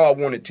it. Now I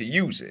wanted to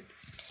use it,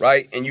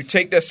 right? And you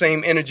take that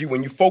same energy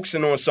when you're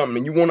focusing on something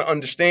and you want to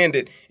understand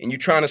it and you're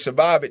trying to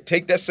survive it,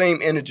 take that same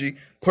energy,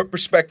 put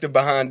perspective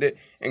behind it,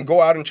 and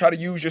go out and try to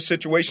use your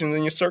situations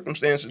and your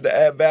circumstances to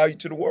add value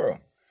to the world.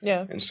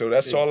 Yeah. And so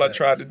that's all I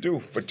tried to do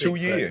for 2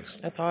 years.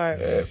 That's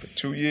hard. Yeah, for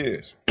 2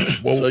 years.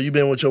 So you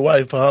been with your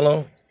wife for how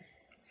long?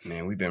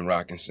 Man, we've been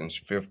rocking since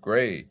 5th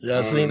grade.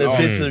 Y'all seen the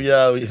picture of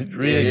y'all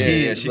real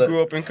kids. Yeah, she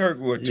grew up in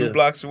Kirkwood, 2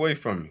 blocks away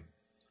from me.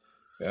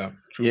 Yeah.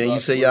 Yeah, and you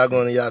say y'all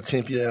going to y'all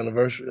 10th year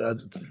anniversary. I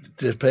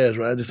just passed,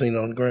 right? I just seen it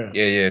on the ground.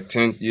 Yeah,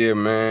 10th year,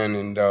 man.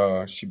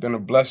 And she been a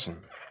blessing.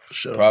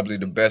 Sure. Probably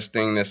the best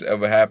thing that's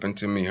ever happened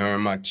to me, her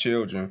and my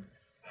children,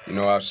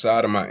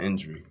 outside of my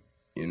injury,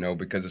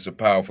 because it's a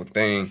powerful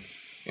thing.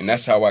 And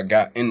that's how I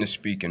got into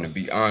speaking, to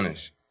be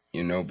honest,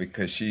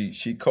 because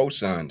she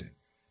co-signed it.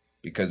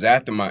 Because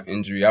after my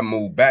injury, I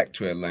moved back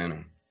to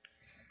Atlanta.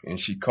 And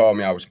she called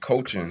me. I was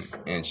coaching,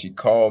 and she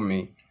called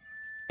me.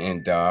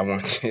 And I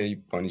want to tell you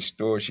a funny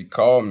story. She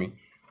called me,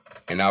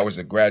 and I was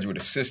a graduate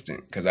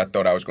assistant because I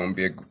thought I was going to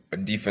be a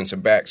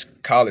defensive backs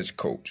college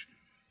coach.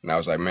 And I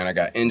was like, man, I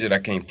got injured. I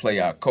can't play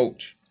our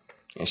coach.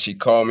 And she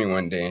called me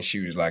one day, and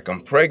she was like,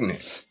 I'm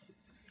pregnant.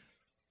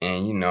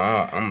 And,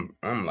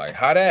 I'm like,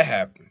 how that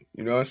happened?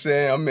 You know what I'm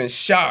saying? I'm in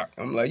shock.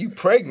 I'm like, you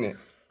pregnant?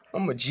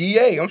 I'm a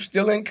GA. I'm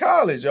still in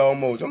college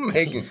almost. I'm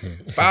making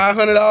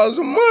 $500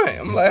 a month.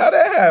 I'm like, how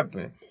that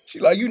happened? She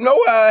like, you know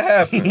how it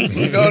happened.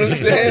 You know what I'm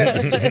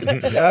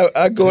saying?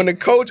 I go in the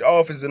coach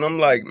office, and I'm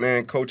like,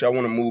 man, coach, I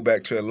want to move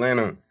back to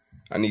Atlanta.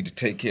 I need to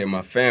take care of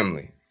my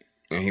family.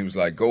 And he was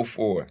like, go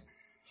for it.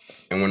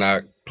 And when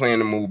I plan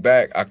to move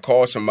back, I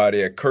called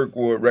somebody at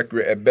Kirkwood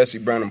Recreation at Bessie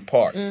Branham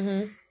Park.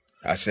 Mm-hmm.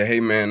 I said, hey,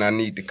 man, I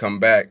need to come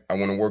back. I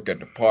want to work at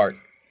the park.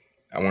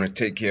 I want to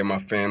take care of my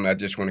family. I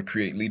just want to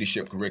create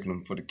leadership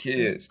curriculum for the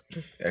kids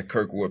at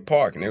Kirkwood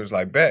Park. And they was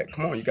like, bet,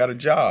 come on, you got a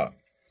job.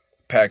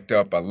 Packed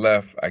up, I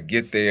left. I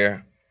get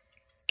there.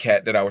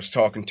 Cat that I was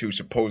talking to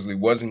supposedly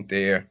wasn't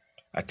there.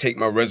 I take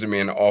my resume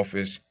in the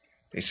office.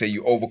 They say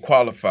you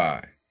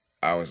overqualified.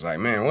 I was like,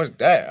 man, what's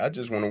that? I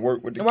just want to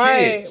work with the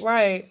kids.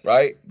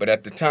 Right? But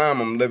at the time,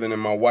 I'm living in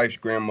my wife's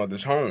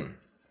grandmother's home.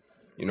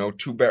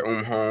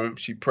 2-bedroom home.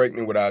 She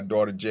pregnant with our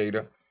daughter,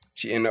 Jada.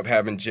 She ended up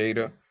having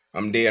Jada.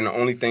 I'm there, and the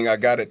only thing I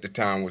got at the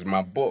time was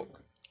my book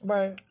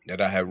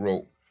that I had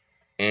wrote.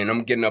 And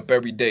I'm getting up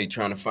every day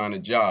trying to find a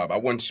job. I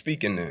wasn't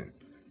speaking then.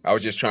 I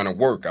was just trying to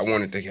work. I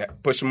wanted to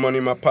put some money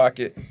in my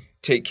pocket,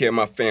 take care of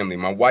my family.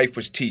 My wife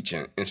was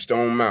teaching in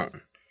Stone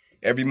Mountain.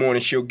 Every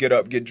morning she'll get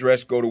up, get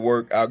dressed, go to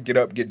work. I'll get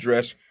up, get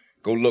dressed,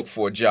 go look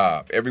for a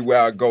job. Everywhere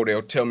I go,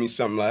 they'll tell me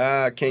something like,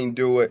 I can't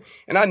do it.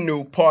 And I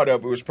knew part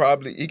of it was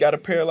probably he got a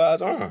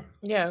paralyzed arm.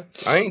 Yeah.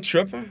 I ain't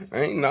tripping.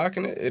 I ain't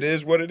knocking it. It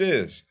is what it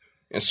is.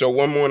 And so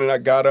one morning I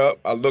got up,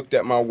 I looked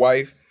at my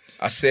wife.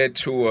 I said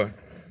to her,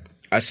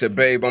 I said,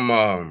 babe, I'm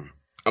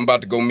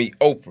about to go meet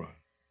Oprah.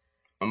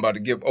 I'm about to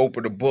give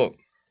Oprah the book.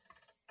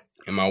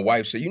 And my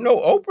wife said, you know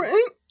Oprah,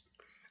 Ink?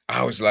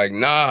 I was like,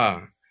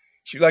 nah.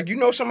 She was like, you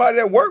know somebody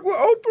that worked with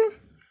Oprah?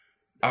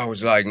 I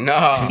was like,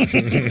 nah.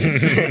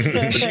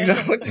 She's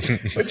like,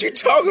 what you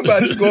talking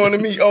about? You going to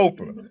meet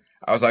Oprah?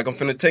 I was like, I'm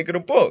finna take her the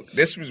book.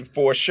 This was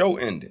before a show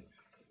ended.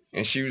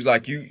 And she was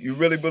like, you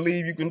really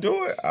believe you can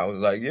do it? I was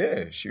like,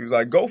 yeah. She was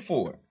like, go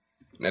for it.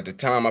 And at the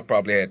time, I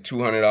probably had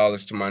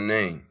 $200 to my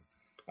name.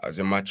 I was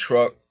in my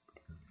truck.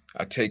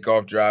 I take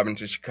off driving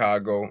to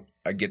Chicago.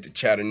 I get to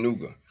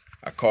Chattanooga.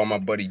 I call my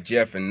buddy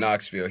Jeff in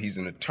Knoxville. He's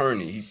an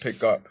attorney. He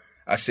pick up.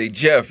 I say,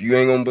 Jeff, you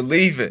ain't gonna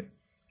believe it.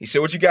 He said,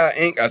 what you got,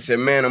 Ink? I said,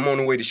 man, I'm on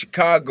the way to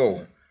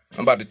Chicago.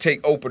 I'm about to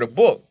take Oprah the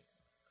book.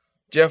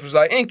 Jeff was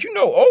like, Ink, you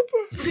know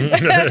Oprah?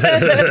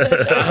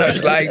 I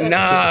was like,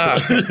 nah.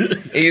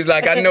 He's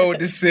like, I know what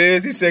this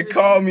is. He said,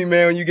 call me,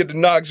 man, when you get to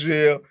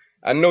Knoxville.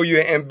 I know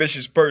you're an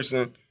ambitious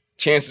person.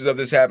 Chances of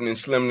this happening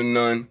slim to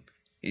none.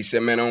 He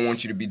said, man, I don't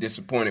want you to be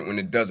disappointed when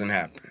it doesn't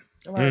happen.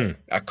 Right.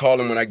 I call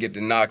him when I get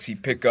to Knox. He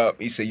pick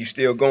up. He said, you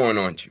still going,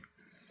 aren't you?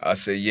 I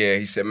said, yeah.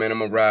 He said, man, I'm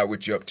going to ride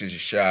with you up to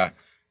Shai.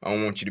 I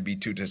don't want you to be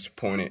too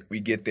disappointed. We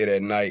get there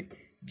that night.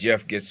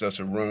 Jeff gets us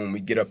a room.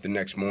 We get up the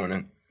next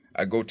morning.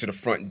 I go to the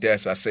front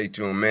desk. I say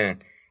to him,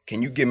 man,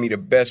 can you give me the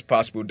best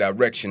possible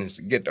directions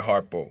to get to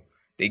Harpo?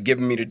 They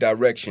giving me the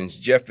directions.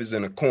 Jeff is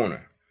in a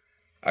corner.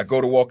 I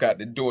go to walk out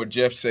the door.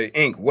 Jeff say,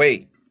 Ink,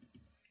 wait.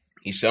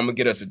 He said, I'm going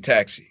to get us a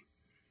taxi.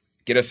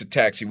 Get us a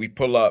taxi. We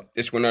pull up.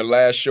 It's when our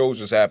last shows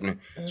was happening.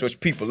 So it's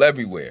people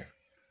everywhere,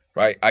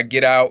 right? I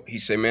get out. He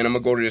said, man, I'm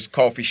going to go to this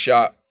coffee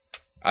shop.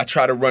 I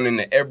try to run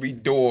into every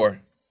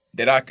door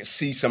that I could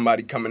see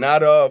somebody coming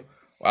out of.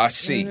 I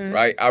see,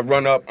 right? I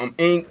run up. I'm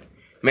Ink.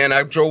 Man,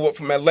 I drove up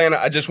from Atlanta.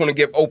 I just want to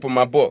give Oprah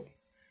my book.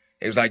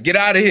 It was like, get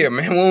out of here,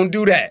 man. We won't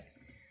do that.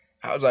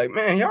 I was like,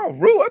 man, y'all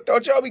rude. I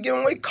thought y'all be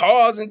giving away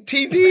cars and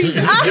TVs.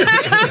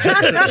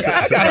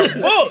 I got a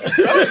book.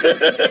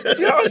 Right?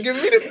 Y'all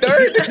giving me the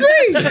 3rd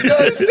degree. You know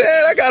what I'm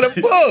saying? I got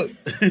a book,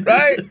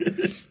 right?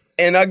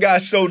 And I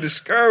got so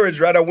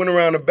discouraged, right? I went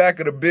around the back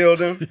of the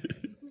building.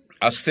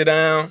 I sit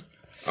down.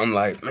 I'm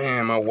like,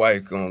 man, my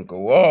wife gonna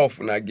go off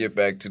when I get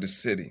back to the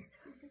city.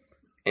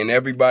 And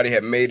everybody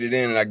had made it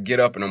in, and I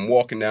get up and I'm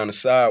walking down the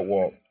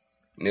sidewalk.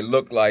 And it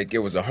looked like it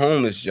was a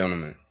homeless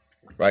gentleman,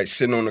 right,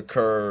 sitting on the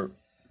curb.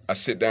 I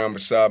sit down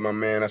beside my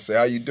man. I say,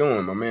 how you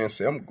doing? My man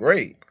said, I'm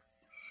great.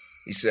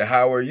 He said,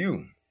 how are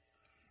you?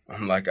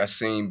 I'm like, I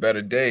seen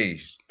better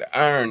days. The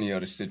irony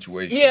of the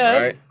situation,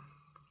 right?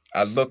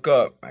 I look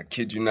up. I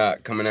kid you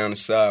not, coming down the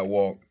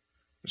sidewalk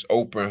was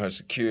Oprah and her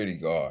security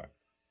guard.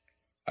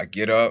 I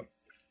get up.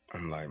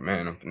 I'm like,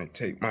 man, I'm going to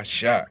take my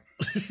shot,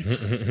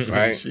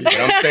 right? And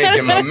I'm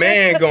thinking my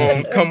man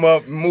going to come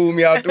up and move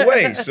me out the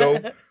way.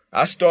 So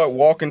I start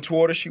walking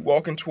toward her. She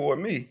walking toward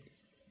me.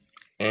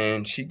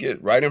 And she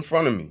get right in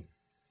front of me.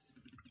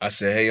 I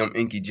said, hey, I'm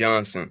Inky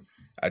Johnson.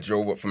 I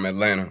drove up from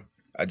Atlanta.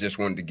 I just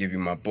wanted to give you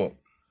my book.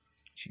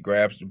 She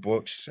grabs the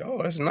book. She said,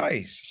 oh, that's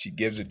nice. She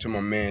gives it to my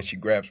man. She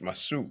grabs my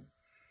suit.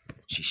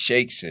 She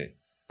shakes it,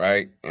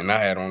 right? And I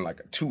had on like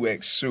a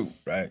 2X suit,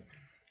 right?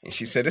 And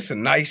she said, it's a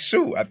nice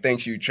suit. I think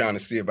she was trying to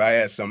see if I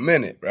had some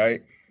in it,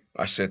 right?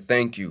 I said,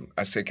 thank you.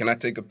 I said, can I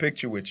take a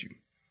picture with you?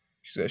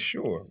 She said,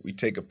 sure. We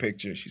take a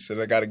picture. She said,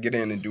 I got to get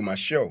in and do my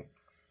show.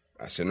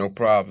 I said, no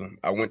problem.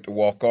 I went to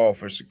walk off.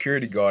 Her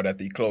security guard,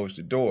 after he closed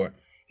the door,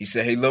 he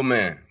said, hey, little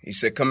man. He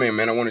said, come here,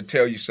 man. I want to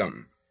tell you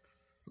something.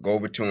 I go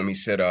over to him. He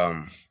said,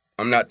 I'm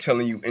not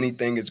telling you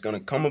anything is going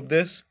to come of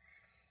this.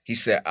 He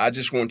said, I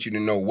just want you to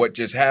know what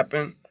just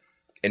happened.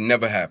 It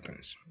never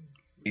happens.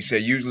 He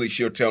said, usually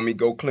she'll tell me,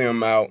 go clear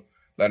them out,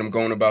 let them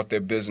go on about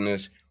their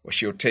business, or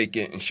she'll take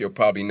it and she'll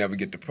probably never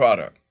get the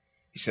product.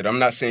 He said, I'm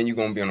not saying you're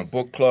going to be on a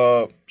book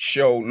club,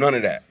 show, none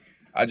of that.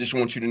 I just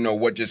want you to know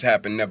what just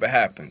happened never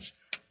happens.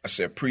 I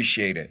said,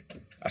 appreciate it.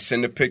 I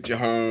send a picture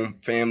home,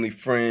 family,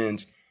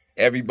 friends,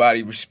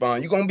 everybody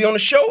respond, you gonna be on the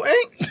show,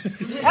 Ink?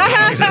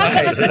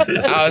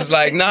 I was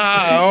like, nah,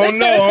 I don't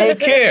know, I don't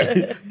care.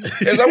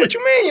 They was like, what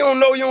you mean you don't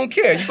know, you don't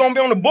care? You gonna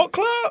be on the book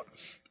club?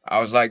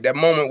 I was like, that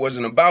moment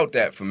wasn't about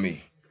that for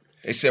me.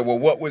 They said, well,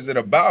 what was it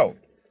about?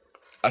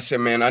 I said,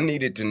 man, I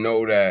needed to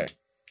know that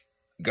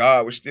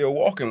God was still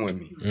walking with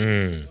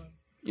me.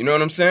 You know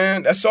what I'm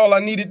saying? That's all I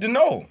needed to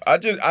know. I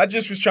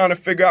just was trying to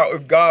figure out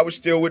if God was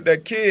still with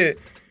that kid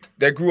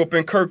that grew up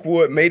in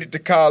Kirkwood, made it to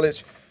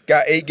college,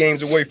 got 8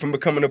 games away from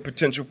becoming a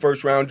potential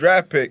first-round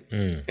draft pick,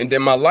 and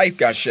then my life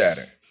got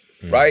shattered,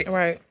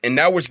 right? And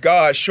that was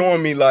God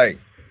showing me, like,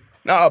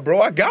 nah,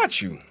 bro, I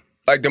got you.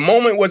 Like, the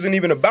moment wasn't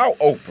even about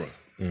Oprah.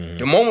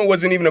 The moment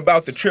wasn't even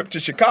about the trip to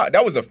Chicago.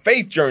 That was a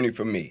faith journey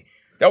for me.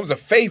 That was a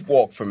faith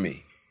walk for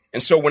me.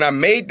 And so when I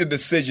made the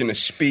decision to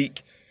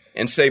speak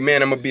and say,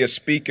 man, I'm going to be a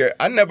speaker,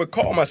 I never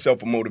called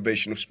myself a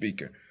motivational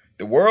speaker.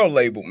 The world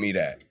labeled me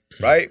that.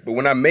 Right? But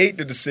when I made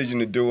the decision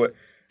to do it,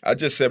 I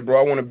just said, bro,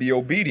 I want to be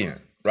obedient,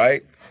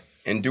 right?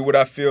 And do what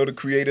I feel the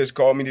Creator has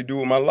called me to do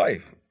with my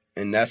life.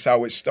 And that's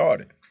how it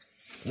started.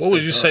 What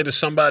would you say to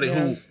somebody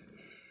who,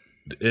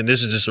 and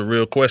this is just a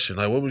real question,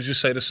 like what would you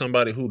say to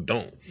somebody who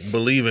don't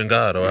believe in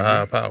God or a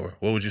higher power?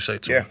 What would you say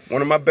to them?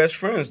 One of my best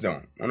friends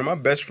don't. One of my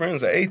best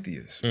friends are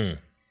atheists.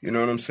 You know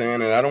what I'm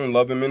saying? And I don't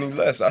love him any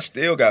less. I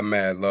still got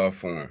mad love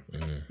for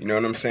him. You know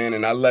what I'm saying?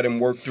 And I let him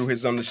work through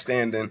his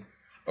understanding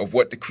of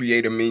what the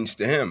Creator means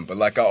to him. But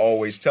like I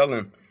always tell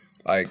him,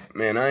 like,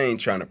 man, I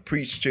ain't trying to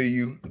preach to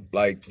you.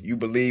 Like, you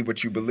believe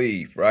what you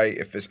believe, right?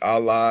 If it's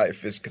Allah,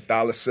 if it's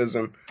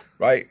Catholicism,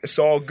 right? It's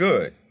all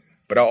good.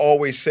 But I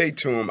always say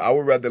to him, I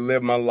would rather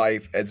live my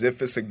life as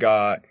if it's a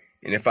God,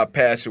 and if I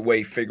pass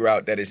away, figure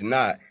out that it's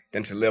not,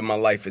 than to live my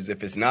life as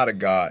if it's not a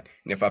God,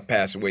 and if I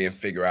pass away and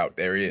figure out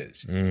there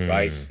is,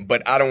 right?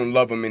 But I don't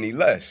love him any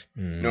less.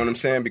 You know what I'm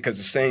saying? Because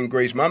the same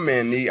grace my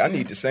man need, I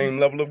need the same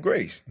level of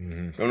grace. You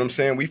know what I'm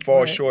saying? We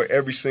fall short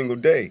every single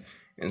day.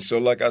 And so,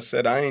 like I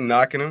said, I ain't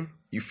knocking him.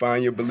 You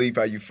find your belief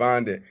how you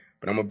find it,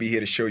 but I'm going to be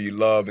here to show you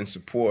love and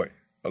support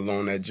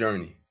along that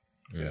journey.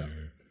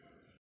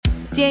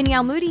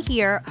 Danielle Moody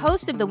here,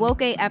 host of the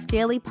Woke AF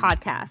Daily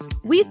podcast.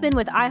 We've been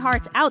with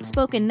iHeart's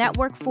Outspoken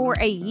Network for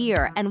a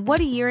year, and what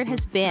a year it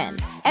has been.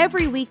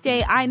 Every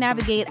weekday, I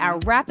navigate our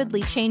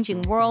rapidly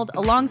changing world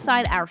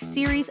alongside our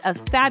series of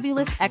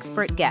fabulous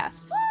expert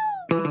guests.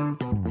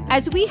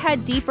 As we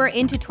head deeper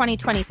into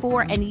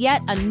 2024 and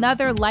yet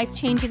another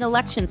life-changing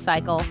election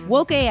cycle,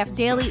 Woke AF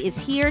Daily is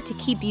here to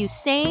keep you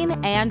sane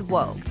and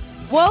woke.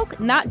 Woke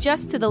not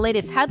just to the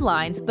latest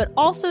headlines, but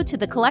also to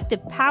the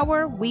collective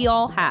power we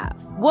all have.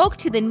 Woke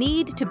to the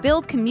need to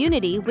build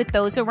community with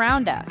those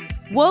around us.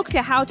 Woke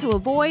to how to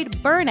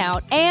avoid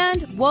burnout,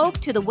 and woke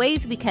to the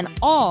ways we can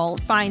all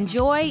find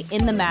joy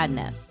in the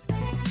madness.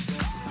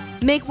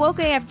 Make Woke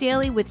AF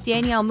Daily with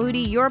Danielle Moody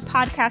your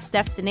podcast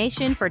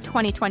destination for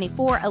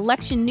 2024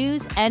 election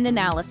news and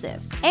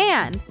analysis.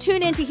 And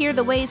tune in to hear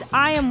the ways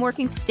I am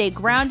working to stay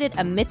grounded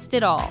amidst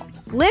it all.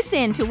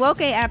 Listen to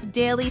Woke AF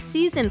Daily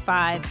Season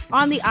 5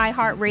 on the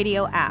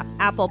iHeartRadio app,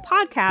 Apple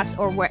Podcasts,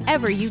 or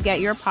wherever you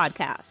get your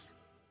podcasts.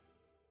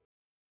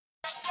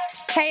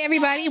 Hey,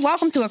 everybody.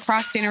 Welcome to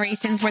Across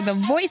Generations, where the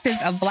voices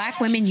of Black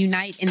women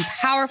unite in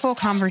powerful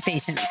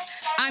conversations.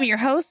 I'm your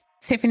host,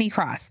 Tiffany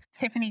Cross.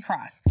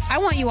 I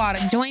want you all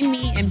to join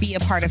me and be a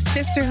part of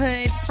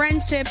sisterhood,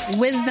 friendship,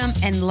 wisdom,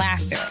 and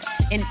laughter.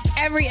 In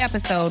every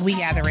episode, we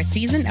gather a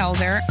seasoned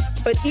elder.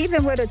 But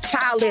even with a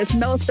child, there's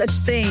no such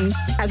thing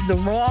as the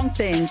wrong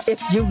thing if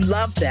you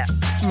love them.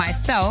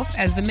 Myself,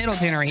 as the middle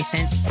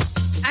generation.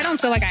 I don't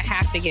feel like I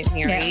have to get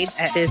married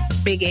at this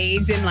big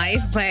age in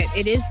life, but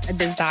it is a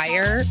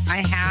desire I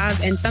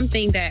have and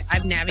something that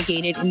I've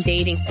navigated in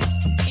dating.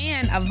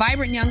 And a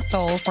vibrant young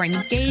soul for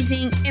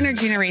engaging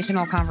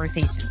intergenerational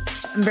conversations.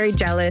 I'm very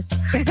jealous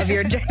of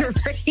your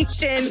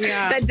generation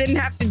that didn't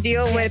have to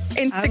deal with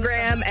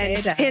Instagram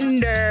and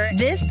Tinder.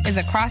 This is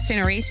Across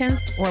Generations,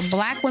 where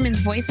Black women's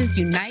voices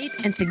unite,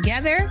 and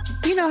together,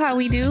 you know how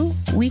we do,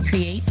 we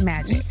create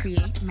magic.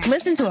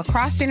 Listen to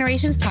Across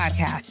Generations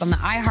podcast on the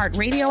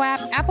iHeartRadio app,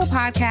 Apple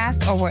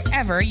Podcasts, or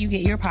wherever you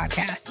get your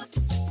podcasts.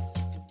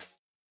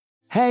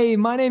 Hey,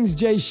 my name's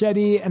Jay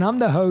Shetty, and I'm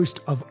the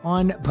host of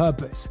On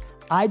Purpose.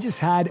 I just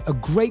had a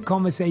great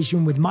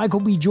conversation with Michael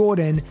B.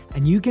 Jordan,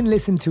 and you can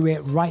listen to it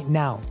right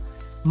now.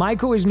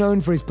 Michael is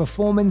known for his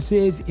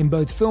performances in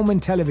both film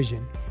and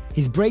television.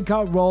 His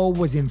breakout role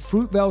was in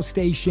Fruitvale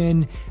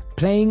Station,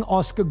 playing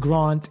Oscar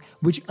Grant,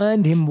 which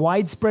earned him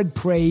widespread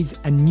praise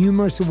and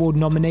numerous award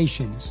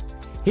nominations.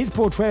 His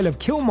portrayal of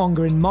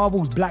Killmonger in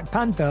Marvel's Black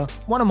Panther,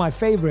 one of my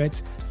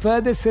favorites,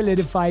 further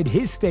solidified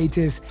his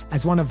status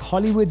as one of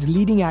Hollywood's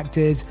leading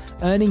actors,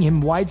 earning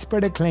him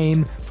widespread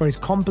acclaim for his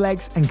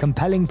complex and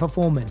compelling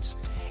performance.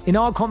 In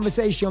our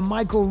conversation,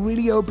 Michael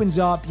really opens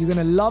up. You're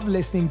going to love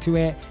listening to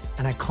it,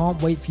 and I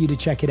can't wait for you to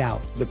check it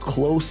out. The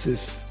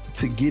closest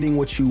to getting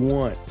what you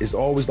want is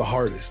always the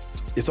hardest.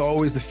 It's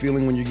always the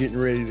feeling when you're getting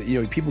ready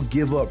to, people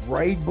give up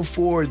right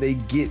before they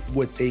get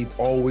what they've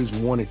always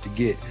wanted to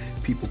get.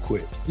 People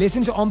quit.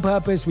 Listen to On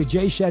Purpose with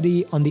Jay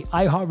Shetty on the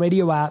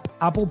iHeartRadio app,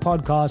 Apple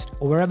Podcast,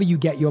 or wherever you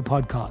get your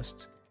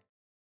podcasts.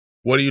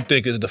 What do you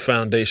think is the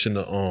foundation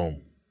of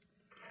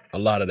a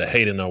lot of the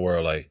hate in our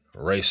world, like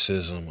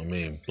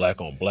racism,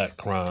 black on black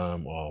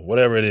crime, or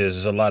whatever it is?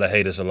 There's a lot of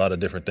hate, there's a lot of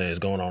different things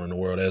going on in the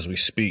world as we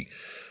speak.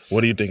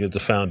 What do you think is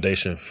the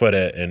foundation for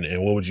that,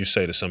 and what would you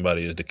say to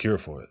somebody is the cure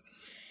for it?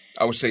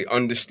 I would say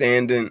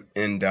understanding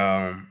and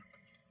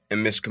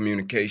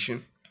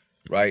miscommunication,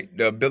 right?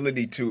 The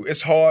ability to,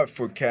 it's hard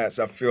for cats,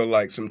 I feel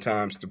like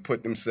sometimes, to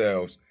put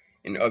themselves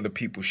in other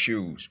people's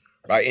shoes,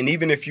 right? And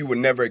even if you would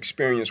never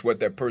experience what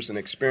that person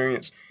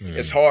experienced,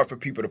 it's hard for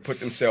people to put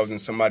themselves in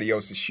somebody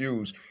else's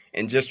shoes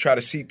and just try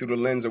to see through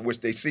the lens of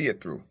which they see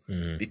it through.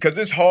 Because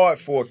it's hard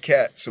for a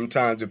cat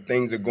sometimes, if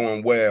things are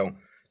going well,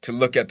 to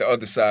look at the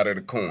other side of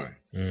the coin,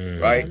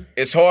 right?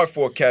 It's hard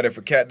for a cat if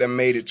a cat that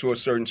made it to a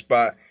certain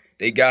spot,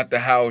 they got the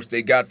house,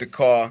 they got the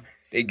car,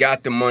 they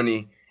got the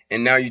money,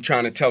 and now you're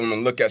trying to tell them to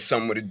look at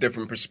something with a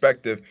different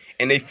perspective,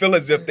 and they feel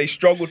as if they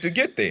struggled to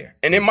get there.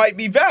 And it might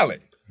be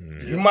valid.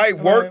 You might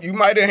work, you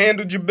might have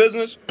handled your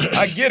business.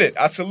 I get it.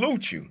 I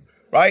salute you,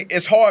 right?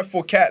 It's hard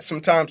for cats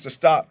sometimes to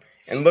stop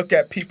and look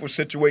at people's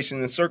situations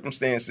and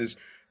circumstances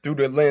through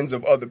the lens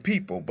of other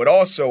people. But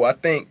also, I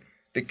think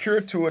the cure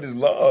to it is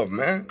love,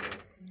 man.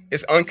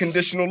 It's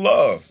unconditional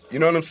love. You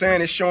know what I'm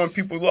saying? It's showing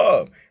people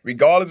love,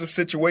 regardless of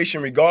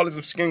situation, regardless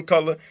of skin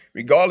color,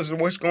 regardless of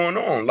what's going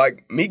on.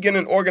 Like me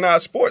getting in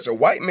organized sports, a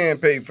white man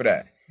paid for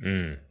that.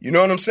 You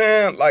know what I'm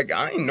saying? Like,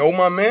 I ain't know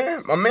my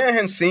man. My man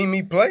hadn't seen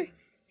me play.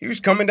 He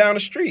was coming down the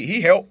street. He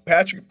helped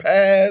Patrick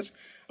Paz,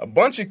 a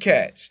bunch of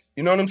cats.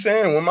 You know what I'm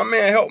saying? When my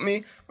man helped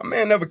me, my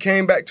man never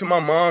came back to my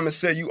mom and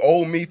said, you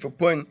owe me for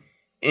putting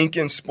ink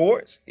in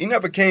sports. He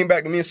never came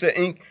back to me and said,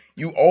 Ink,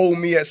 you owe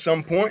me at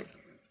some point.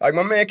 Like,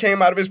 my man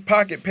came out of his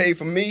pocket, paid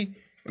for me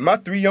and my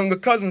 3 younger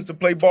cousins to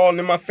play ball. And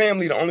in my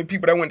family, the only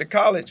people that went to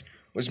college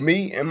was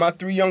me and my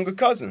 3 younger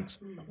cousins.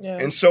 Yeah.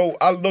 And so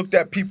I looked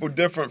at people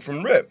different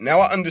from Rip. Now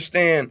I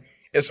understand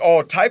it's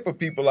all type of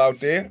people out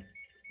there,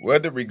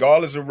 whether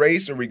regardless of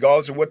race or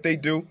regardless of what they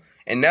do.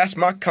 And that's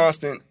my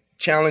constant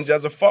challenge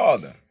as a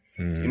father.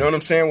 You know what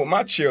I'm saying? With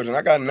my children,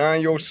 I got a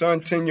 9-year-old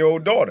son,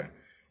 10-year-old daughter.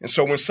 And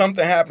so when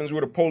something happens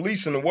with the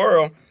police in the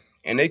world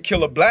and they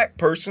kill a black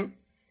person,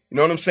 you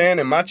know what I'm saying?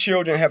 And my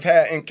children have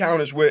had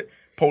encounters with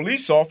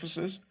police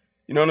officers,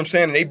 you know what I'm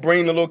saying? And they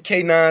bring the little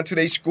K9 to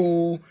their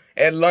school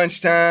at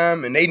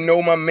lunchtime and they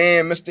know my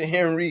man, Mr.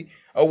 Henry,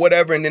 or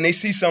whatever. And then they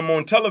see something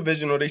on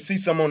television or they see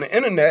something on the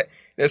internet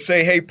that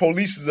say, hey,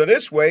 police are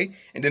this way.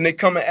 And then they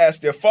come and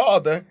ask their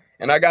father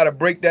And I got to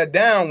break that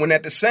down when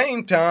at the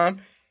same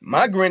time,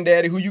 my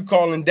granddaddy, who you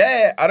calling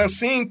dad, I done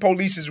seen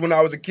polices when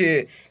I was a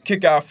kid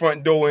kick our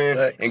front door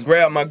in and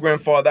grab my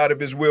grandfather out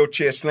of his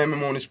wheelchair, slam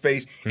him on his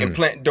face, and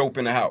plant dope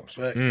in the house.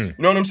 You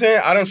know what I'm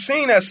saying? I done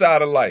seen that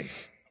side of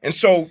life. And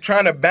so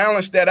trying to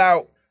balance that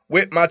out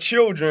with my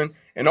children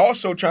and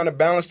also trying to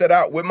balance that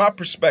out with my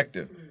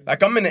perspective.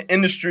 Like I'm in an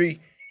industry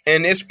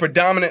and it's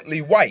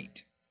predominantly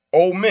white,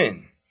 old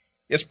men.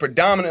 It's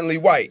predominantly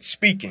white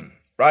speaking,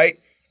 right?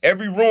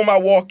 Every room I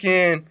walk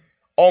in,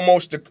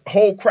 almost the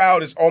whole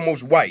crowd is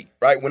almost white,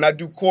 right? When I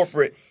do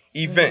corporate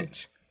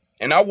events.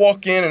 And I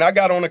walk in and I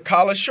got on a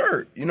collar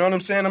shirt. You know what I'm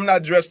saying? I'm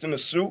not dressed in a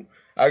suit.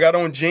 I got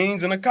on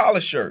jeans and a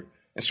collar shirt.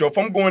 And so if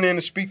I'm going in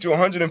to speak to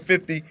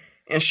 150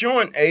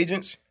 insurance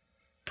agents,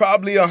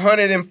 probably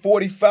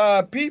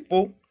 145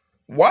 people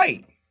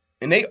white.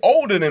 And they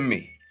older than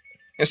me.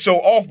 And so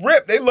off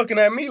rip, they looking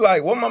at me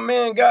like, what my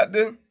man got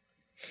to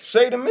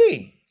say to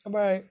me?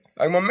 Right.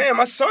 Like,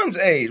 my son's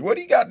age. What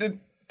he got to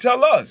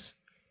tell us?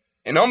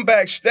 And I'm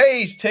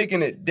backstage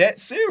taking it dead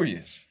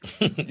serious.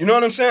 You know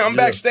what I'm saying? I'm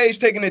backstage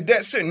taking it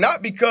dead serious.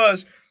 Not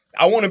because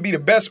I want to be the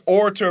best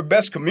orator,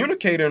 best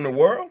communicator in the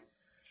world.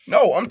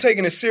 No, I'm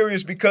taking it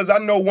serious because I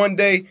know one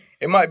day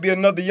it might be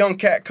another young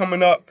cat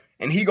coming up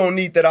and he going to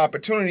need that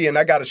opportunity and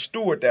I got to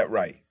steward that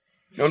right.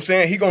 You know what I'm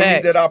saying? He going to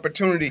need that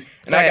opportunity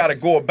and I got to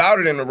go about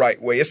it in the right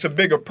way. It's a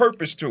bigger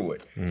purpose to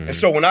it. And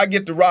so when I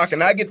get to rock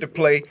and I get to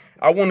play,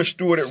 I want to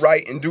steward it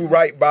right and do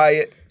right by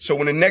it. So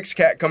when the next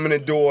cat come in the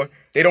door,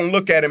 they don't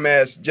look at him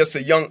as just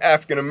a young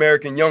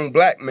African-American, young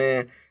black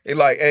man. They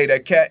like, hey,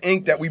 that Cat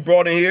Inc. that we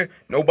brought in here,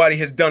 nobody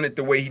has done it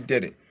the way he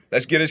did it.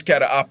 Let's get this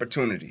cat an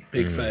opportunity.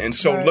 Big fact. And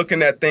so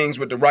looking at things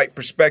with the right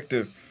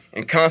perspective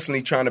and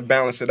constantly trying to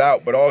balance it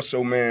out, but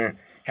also, man,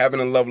 having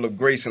a level of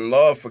grace and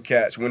love for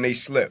cats when they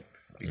slip,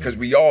 because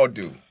we all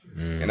do.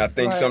 And I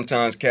think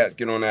sometimes cats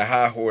get on that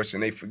high horse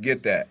and they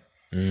forget that,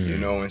 you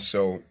know. And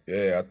so,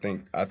 yeah,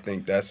 I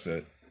think that's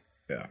it.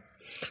 Yeah.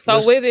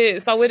 So with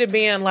it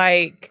being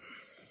like,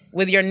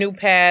 with your new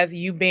path,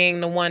 you being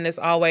the one that's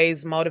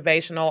always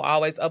motivational,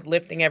 always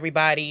uplifting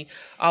everybody,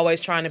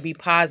 always trying to be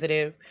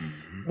positive.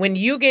 When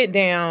you get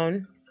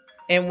down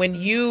and when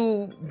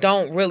you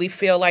don't really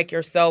feel like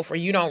yourself or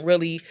you don't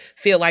really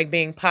feel like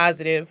being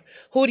positive,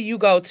 who do you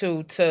go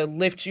to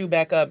lift you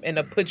back up and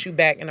to put you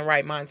back in the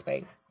right mind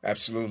space?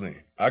 Absolutely.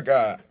 I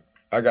got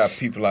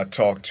people I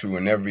talk to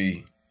in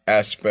every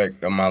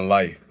aspect of my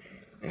life.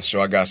 And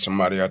so I got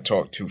somebody I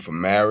talk to for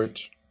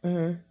marriage.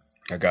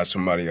 I got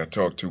somebody I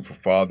talk to for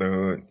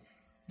fatherhood.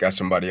 Got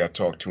somebody I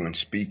talk to in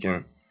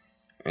speaking.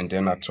 And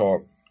then I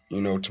talk,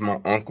 to my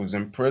uncles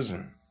in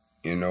prison.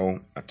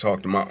 I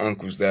talk to my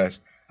uncles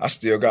I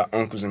still got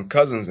uncles and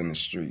cousins in the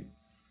street.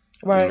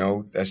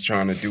 Right. That's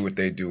trying to do what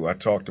they do. I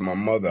talk to my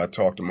mother. I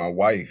talk to my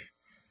wife.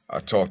 I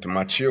talk to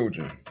my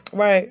children.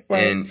 Right.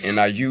 And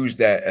I use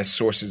that as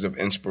sources of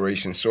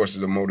inspiration,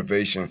 sources of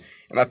motivation.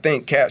 And I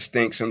think cats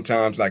think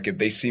sometimes, like, if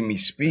they see me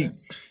speak,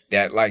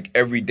 that, like,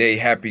 everyday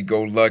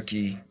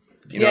happy-go-lucky,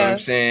 you know what I'm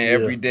saying? Yeah.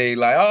 Every day,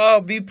 like,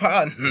 oh, be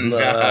positive. Nah.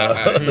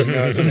 You know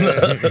what I'm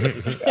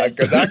saying?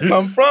 Because I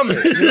come from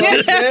it. You know what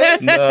I'm saying?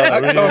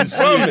 I come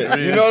from it.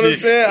 You know what I'm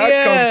saying?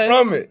 I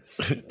come from it.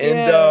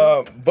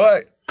 And,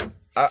 but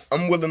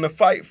I'm willing to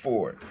fight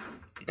for it.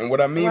 And what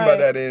I mean by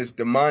that is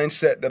the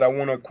mindset that I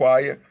want to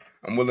acquire.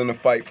 I'm willing to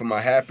fight for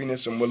my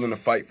happiness. I'm willing to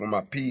fight for my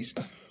peace.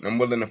 And I'm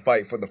willing to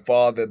fight for the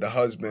father, the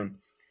husband,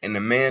 and the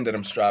man that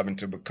I'm striving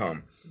to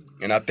become.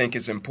 And I think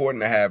it's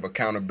important to have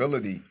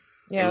accountability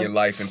in your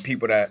life and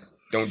people that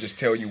don't just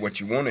tell you what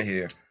you want to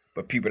hear,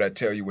 but people that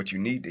tell you what you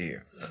need to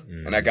hear.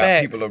 And I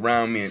got people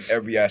around me in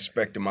every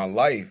aspect of my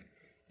life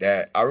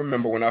that I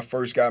remember when I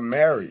first got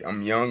married.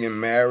 I'm young and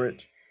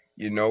married,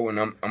 and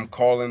I'm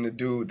calling the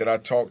dude that I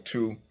talked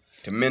to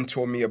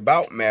mentor me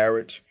about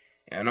marriage.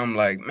 And I'm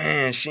like,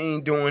 man, she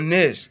ain't doing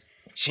this.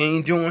 She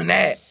ain't doing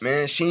that,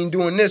 man. She ain't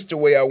doing this the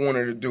way I want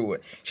her to do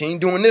it. She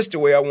ain't doing this the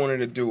way I want her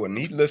to do it. And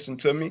he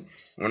listened to me.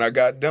 When I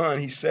got done,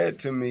 he said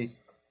to me,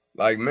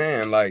 like,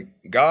 man, like,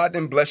 God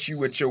didn't bless you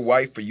with your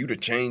wife for you to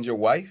change your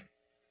wife.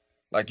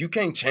 Like, you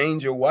can't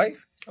change your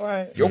wife.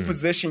 Right. Your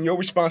position, your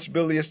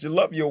responsibility is to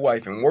love your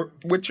wife and work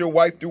with your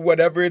wife through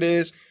whatever it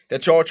is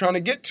that y'all trying to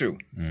get to.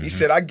 He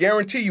said, I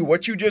guarantee you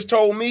what you just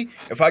told me,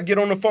 if I get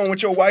on the phone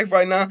with your wife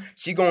right now,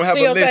 she gonna have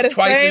a list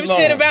twice as long.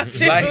 Shit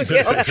about you. Like,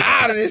 I'm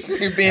tired of this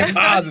nigga being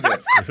positive.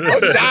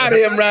 I'm tired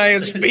of him around here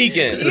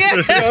speaking. You know what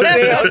I'm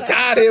saying? I'm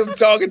tired of him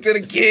talking to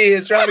the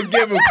kids, trying to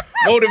give them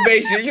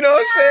motivation. You know what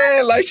I'm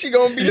saying? Like, she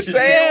gonna be the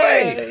same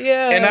way.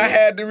 Yeah. And I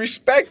had to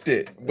respect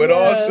it. But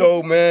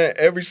also, man,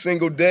 every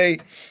single day,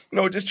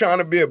 just trying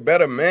to be a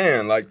better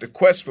man, like the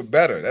quest for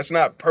better. That's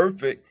not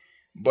perfect,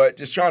 but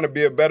just trying to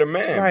be a better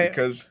man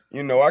because,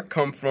 I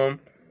come from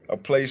a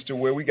place to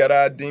where we got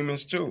our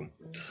demons too.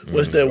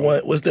 What's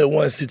that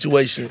one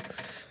situation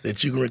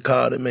that you can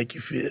recall that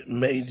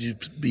made you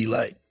be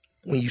like,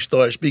 when you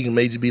started speaking,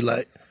 made you be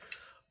like,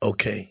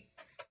 okay,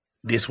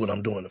 this is what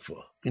I'm doing it for.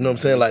 You know what I'm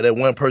saying? Like that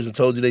one person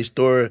told you their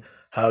story,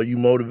 how you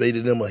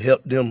motivated them or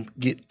helped them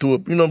get through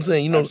it. You know what I'm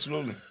saying?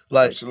 Absolutely.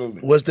 Like,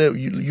 absolutely. What's that?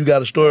 You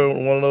got a story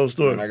on one of those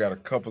stories? And I got a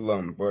couple of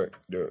them, but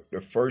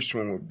the first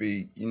one would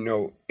be,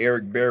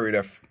 Eric Berry,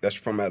 that's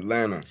from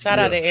Atlanta. Shout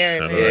out to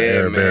Eric.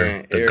 Man.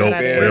 Berry. Eric GOAT.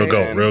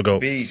 Berry, Real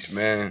GOAT. Beast,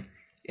 man.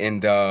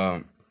 And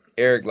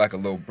Eric like a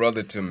little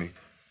brother to me.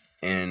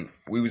 And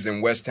we was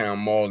in Westtown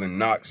Mall in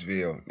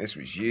Knoxville. This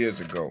was years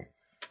ago.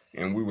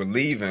 And we were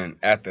leaving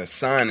after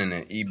signing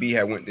it. EB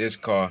had went to his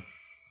car,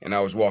 and I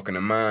was walking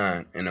to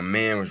mine, and a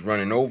man was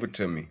running over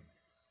to me.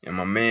 And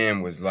my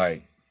man was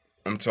like,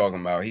 I'm talking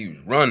about he was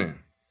running.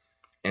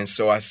 And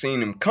so I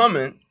seen him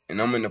coming,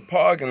 and I'm in the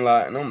parking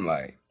lot, and I'm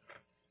like,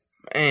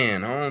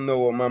 man, I don't know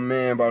what my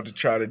man about to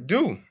try to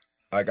do.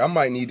 Like, I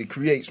might need to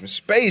create some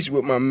space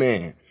with my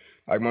man.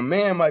 Like, my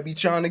man might be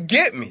trying to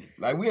get me.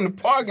 Like, we in the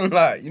parking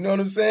lot, you know what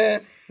I'm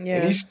saying? Yeah.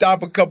 And he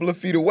stopped a couple of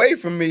feet away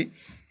from me,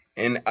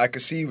 and I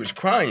could see he was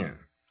crying.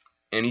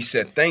 And he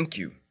said, thank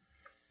you.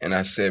 And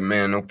I said,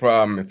 man, no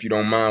problem. If you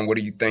don't mind, what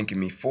are you thanking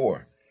me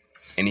for?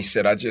 And he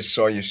said, I just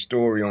saw your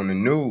story on the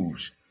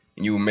news.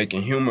 You were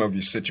making humor of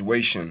your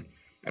situation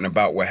and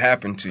about what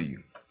happened to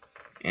you.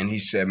 And he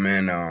said,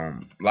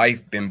 man,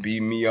 life been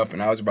beating me up,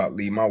 and I was about to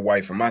leave my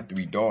wife and my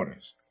 3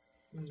 daughters.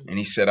 And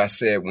he said, I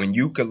said, when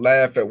you could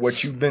laugh at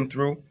what you've been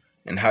through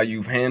and how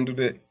you've handled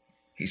it,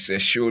 he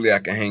said, surely I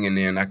can hang in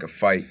there and I could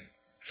fight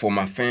for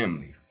my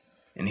family.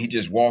 And he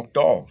just walked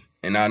off.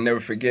 And I'll never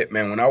forget,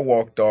 man, when I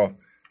walked off,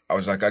 I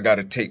was like, I got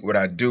to take what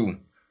I do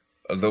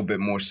a little bit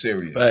more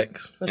serious.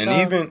 Facts.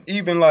 And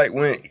even like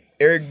when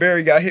Eric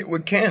Berry got hit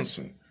with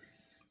cancer,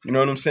 you know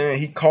what I'm saying?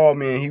 He called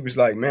me and he was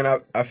like, man,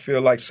 I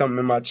feel like something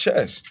in my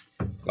chest.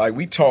 Like,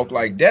 we talked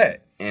like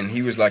that. And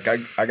he was like,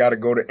 I got to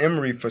go to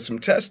Emory for some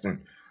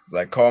testing. I was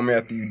like, call me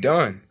after you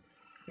done.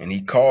 And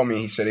he called me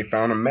and he said they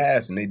found a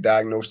mass and they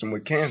diagnosed him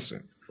with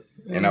cancer.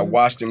 And I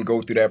watched him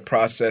go through that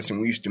process,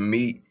 and we used to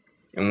meet.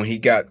 And when he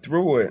got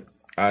through it,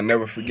 I'll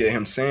never forget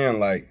him saying,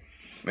 like,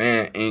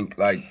 man,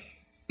 like,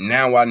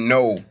 now I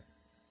know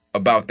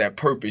about that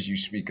purpose you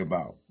speak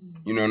about.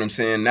 You know what I'm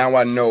saying? Now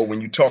I know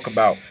when you talk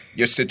about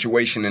your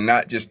situation and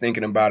not just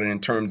thinking about it in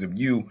terms of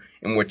you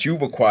and what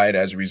you've acquired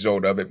as a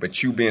result of it,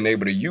 but you being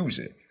able to use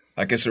it.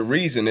 Like, it's a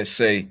reason that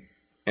say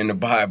in the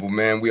Bible,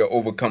 man, we are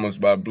overcomers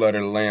by the blood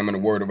of the Lamb and the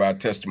word of our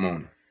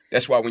testimony.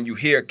 That's why when you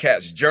hear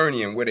cats'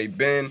 journey and where they've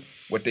been,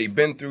 what they've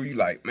been through, you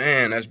like,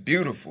 man, that's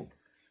beautiful.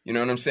 You know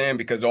what I'm saying?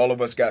 Because all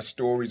of us got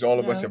stories, all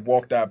of us have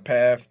walked our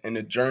path, and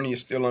the journey is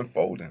still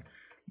unfolding.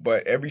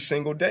 But every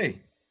single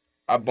day,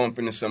 I bump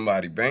into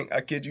somebody. Bank,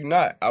 I kid you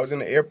not. I was in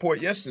the airport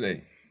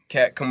yesterday.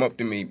 Cat come up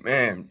to me,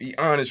 man, be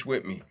honest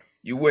with me.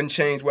 You wouldn't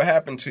change what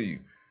happened to you.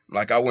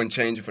 Like, I wouldn't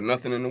change it for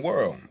nothing in the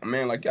world. A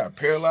man like, got a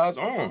paralyzed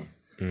arm.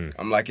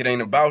 I'm like, it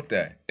ain't about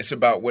that. It's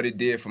about what it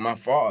did for my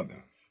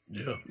father.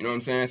 Yeah. You know what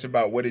I'm saying? It's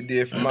about what it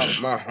did for my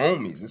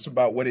homies. It's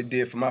about what it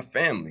did for my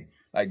family.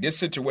 Like, this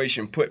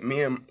situation put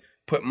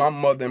my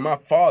mother and my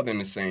father in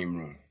the same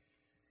room.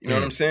 You know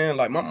what I'm saying?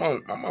 Like, my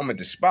mama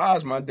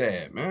despised my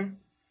dad, man,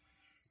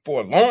 for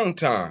a long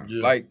time.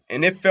 Yeah. Like,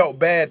 and it felt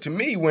bad to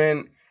me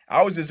when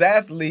I was his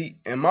athlete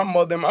and my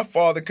mother and my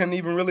father couldn't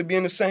even really be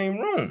in the same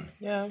room.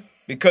 Yeah.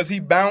 Because he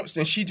bounced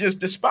and she just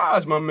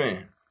despised my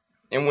man.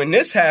 And when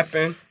this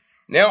happened,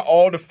 now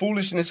all the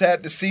foolishness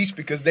had to cease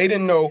because they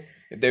didn't know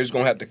if they was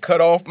going to have to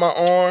cut off my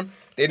arm.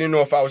 They didn't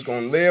know if I was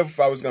going to live, if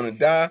I was going to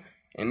die.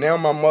 And now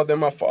my mother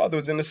and my father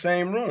was in the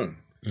same room.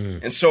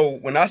 And so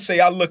when I say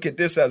I look at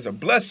this as a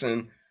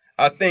blessing,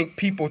 I think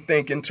people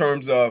think in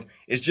terms of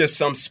it's just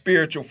some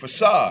spiritual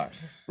facade,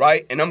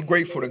 right? And I'm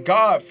grateful to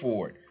God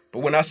for it. But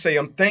when I say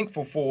I'm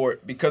thankful for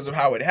it because of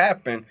how it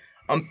happened,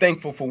 I'm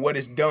thankful for what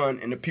it's done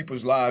in the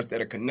people's lives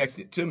that are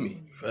connected to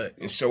me. Right.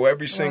 And so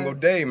every single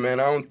day,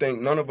 man, I don't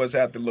think none of us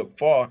have to look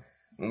far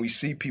when we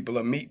see people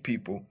or meet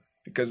people.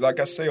 Because like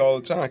I say all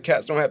the time,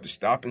 cats don't have to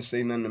stop and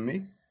say nothing to me. You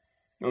know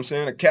what I'm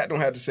saying? A cat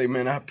don't have to say,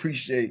 man, I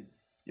appreciate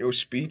your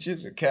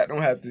speeches. A cat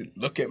don't have to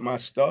look at my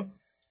stuff.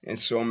 And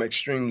so I'm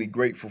extremely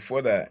grateful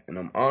for that. And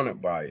I'm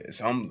honored by it. It's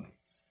humbling.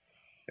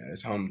 Yeah,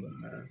 it's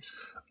humbling, man.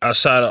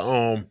 Outside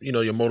of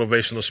your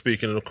motivational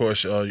speaking, and of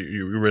course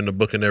you read the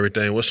book and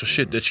everything, what's some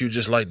shit that you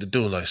just like to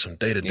do, like some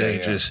day-to-day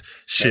just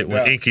shit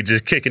when Inky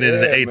just kicking it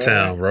in the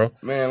A-Town, bro?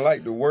 Man,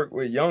 like to work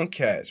with young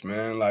cats,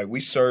 man. Like, we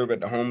serve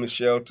at the homeless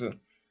shelter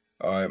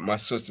at my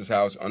sister's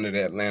house under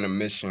the Atlanta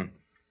Mission.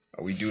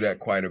 We do that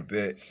quite a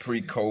bit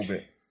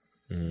pre-COVID.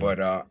 But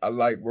I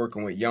like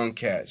working with young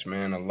cats,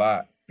 man, a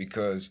lot,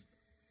 because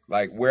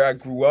like where I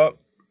grew up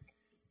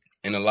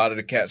and a lot of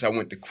the cats I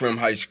went to Crim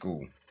High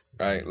School,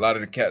 right? A lot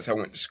of the cats I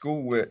went to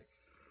school with,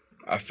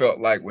 I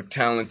felt like were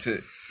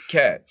talented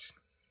cats.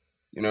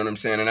 You know what I'm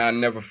saying? And I'll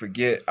never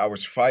forget, I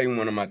was fighting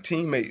one of my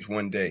teammates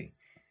one day,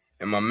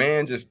 and my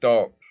man just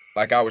thought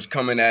like I was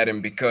coming at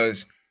him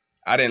because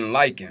I didn't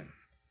like him.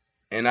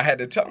 And I had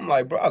to tell him,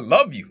 like, bro, I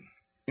love you.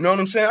 You know what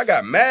I'm saying? I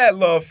got mad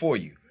love for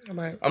you.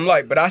 Right. I'm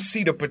like, but I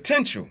see the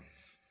potential.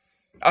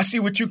 I see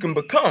what you can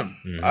become.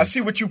 I see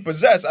what you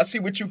possess. I see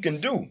what you can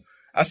do.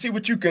 I see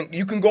what you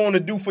can go on to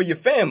do for your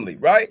family,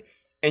 right?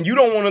 And you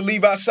don't want to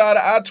leave outside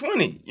of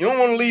I-20. You don't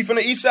want to leave from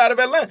the east side of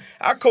Atlanta.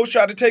 Our coach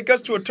tried to take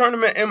us to a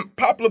tournament in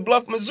Poplar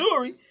Bluff,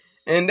 Missouri,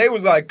 And they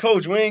was like,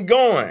 Coach, we ain't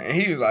going. And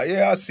he was like,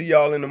 yeah, I'll see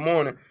y'all in the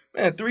morning.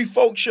 Man, 3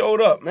 folks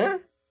showed up,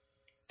 man,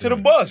 to the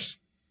bus.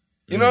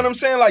 You know what I'm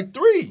saying? Like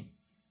 3.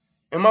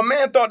 And my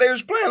man thought they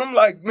was playing. I'm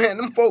like, man,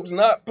 them folks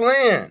not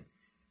playing.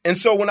 And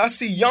so when I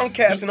see young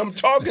cats and I'm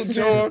talking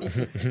to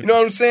them, you know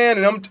what I'm saying?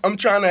 And I'm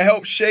trying to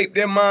help shape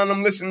their mind.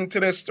 I'm listening to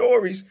their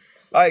stories.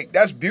 Like,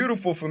 that's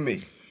beautiful for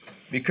me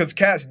because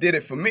cats did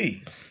it for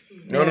me.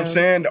 You know what I'm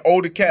saying? The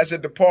older cats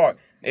at the park,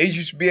 they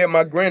used to be at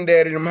my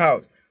granddaddy and them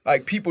house.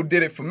 Like, people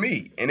did it for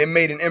me. And it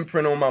made an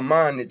imprint on my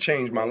mind that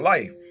changed my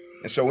life.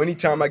 And so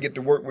anytime I get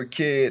to work with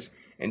kids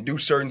and do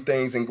certain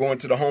things and going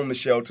to the homeless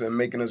shelter and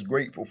making us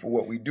grateful for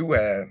what we do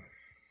have,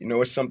 you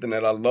know, it's something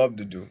that I love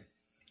to do.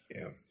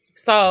 Yeah.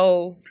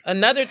 So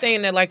another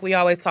thing that like we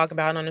always talk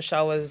about on the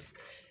show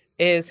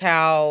is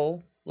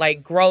how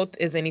like growth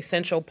is an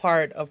essential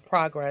part of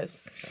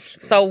progress.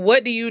 Absolutely. So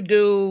what do you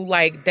do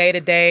like day to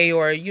day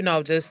or, you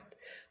know, just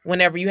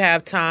whenever you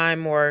have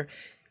time or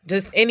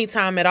just any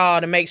time at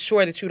all to make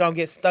sure that you don't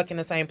get stuck in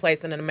the same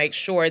place and to make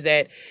sure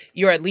that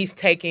you're at least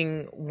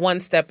taking one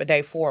step a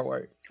day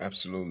forward?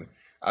 Absolutely.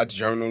 I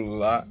journal a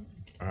lot.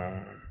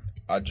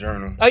 I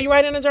journal. Oh, you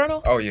write in a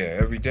journal? Oh, yeah,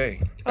 every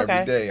day. Okay.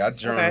 Every day. I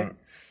journal.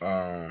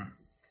 Okay.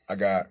 I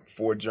got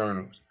 4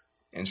 journals.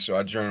 And so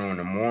I journal in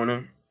the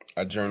morning.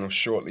 I journal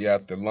shortly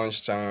after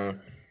lunchtime.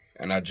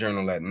 And I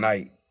journal at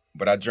night.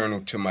 But I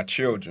journal to my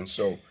children.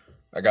 So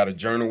I got a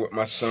journal with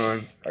my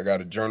son. I got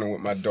a journal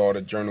with my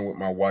daughter, journal with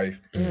my wife,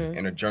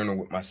 and a journal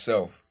with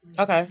myself.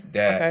 Okay.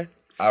 That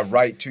I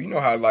write to. You know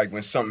how like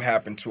when something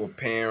happened to a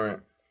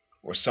parent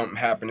or something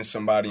happened to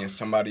somebody and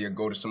somebody will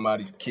go to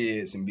somebody's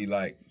kids and be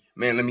like,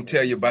 man, let me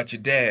tell you about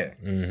your dad.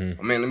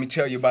 Or, man, let me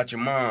tell you about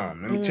your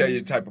mom. Let me tell you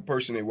the type of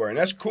person they were. And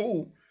that's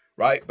cool,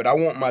 right? But I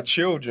want my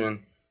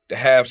children to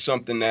have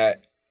something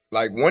that,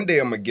 like, one day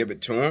I'm going to give it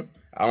to them.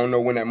 I don't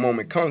know when that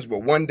moment comes,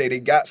 but one day they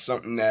got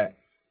something that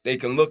they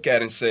can look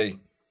at and say,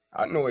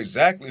 I know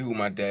exactly who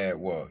my dad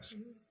was. You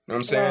know what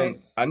I'm saying?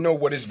 Right. I know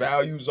what his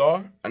values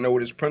are. I know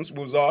what his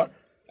principles are.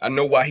 I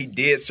know why he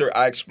did, sir.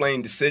 I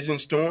explained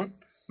decisions to him.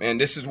 Man,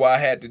 this is why I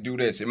had to do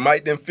this. It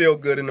might then feel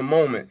good in the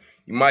moment.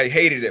 You might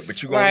hated it,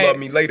 but you're going to love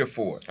me later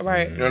for it.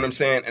 Right. You know what I'm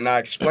saying? And I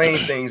explain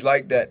things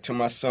like that to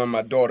my son,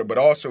 my daughter, but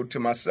also to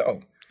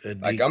myself.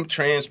 Like, I'm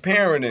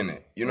transparent in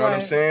it. You know what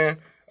I'm saying?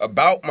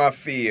 About my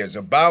fears,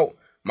 about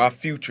my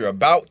future,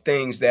 about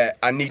things that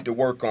I need to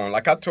work on.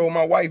 Like I told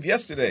my wife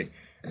yesterday,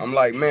 I'm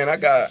like, man, I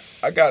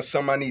got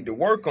something I need to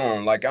work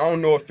on. Like, I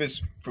don't know if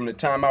it's from the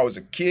time I was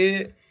a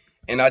kid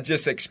and I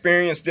just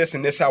experienced this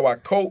and this how I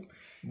cope,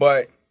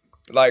 but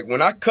like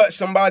when I cut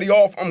somebody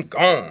off, I'm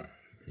gone.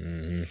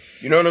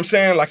 You know what I'm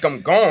saying? Like, I'm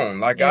gone.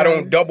 Like, I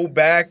don't double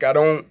back. I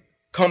don't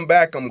come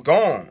back. I'm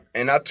gone.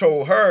 And I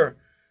told her,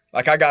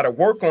 like, I got to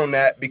work on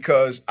that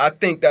because I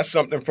think that's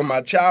something from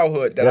my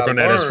childhood that I learned.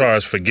 Work on that as far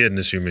as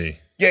forgiveness, you mean?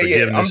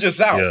 Yeah. I'm just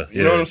out.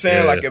 You know what I'm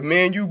saying? Like, if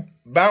me and you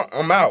bounce,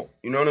 I'm out.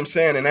 You know what I'm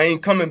saying? And I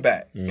ain't coming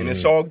back. And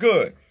it's all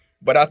good.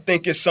 But I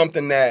think it's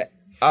something that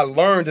I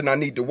learned and I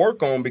need to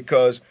work on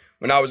because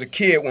when I was a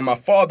kid, when my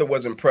father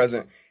wasn't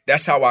present,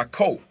 that's how I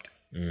coped.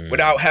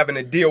 Without having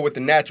to deal with the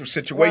natural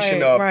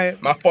situation of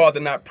my father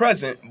not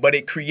present, but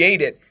it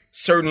created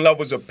certain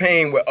levels of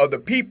pain with other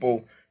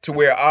people to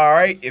where, all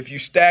right, if you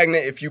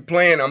stagnant, if you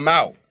playing, I'm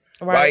out,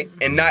 right?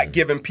 And not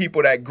giving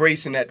people that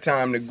grace and that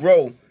time to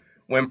grow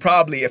when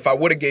probably if I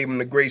would have gave them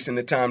the grace and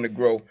the time to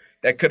grow,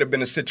 that could have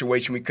been a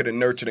situation we could have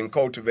nurtured and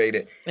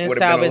cultivated. It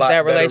would have been a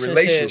lot better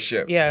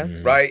relationship.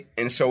 Right?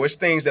 And so it's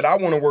things that I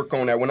want to work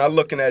on that when I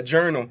look in that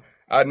journal,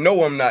 I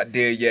know I'm not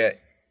there yet.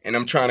 And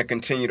I'm trying to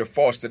continue to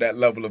foster that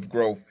level of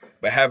growth.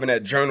 But having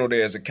that journal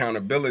there as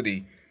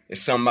accountability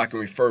is something I can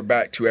refer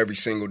back to every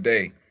single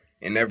day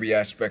in every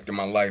aspect of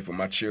my life, with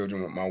my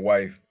children, with my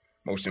wife,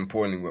 most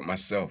importantly with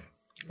myself.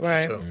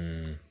 Right. So,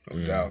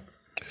 no doubt.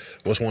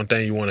 What's one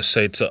thing you want to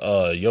say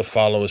to your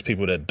followers,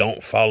 people that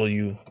don't follow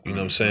you? You know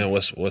what I'm saying?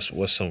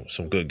 What's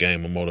some good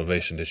game of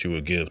motivation that you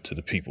would give to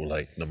the people,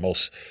 like the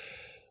most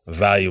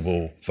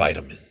valuable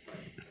vitamin?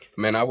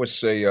 Man, I would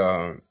say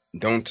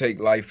don't take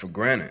life for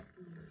granted.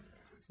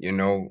 You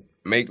know,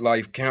 make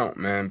life count,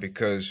 man,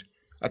 because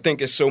I think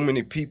there's so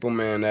many people,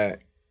 man,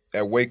 that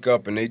wake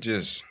up and they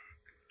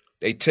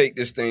take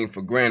this thing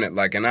for granted.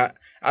 Like, and I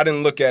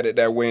didn't look at it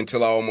that way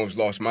until I almost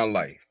lost my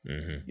life.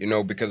 You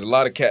know, because a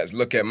lot of cats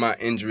look at my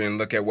injury and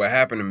look at what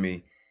happened to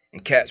me,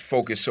 and cats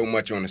focus so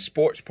much on the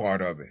sports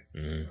part of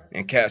it.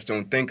 And cats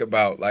don't think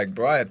about, like,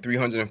 bro, I had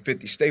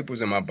 350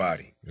 staples in my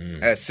body.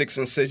 I had 6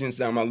 incisions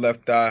down my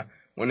left thigh,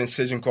 1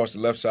 incision across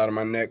the left side of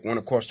my neck, 1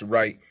 across the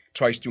right,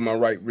 twice through my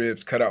right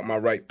ribs, cut out my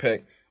right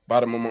pec,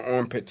 bottom of my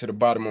armpit to the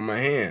bottom of my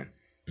hand.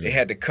 They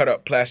had to cut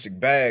up plastic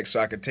bags so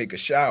I could take a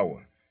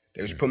shower.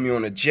 They was putting me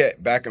on a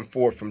jet back and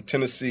forth from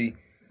Tennessee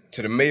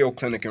to the Mayo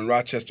Clinic in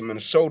Rochester,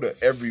 Minnesota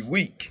every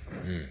week.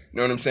 You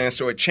know what I'm saying?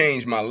 So it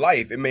changed my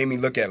life. It made me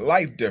look at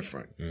life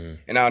different.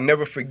 And I'll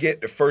never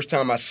forget the first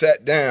time I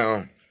sat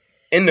down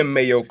in the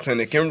Mayo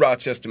Clinic in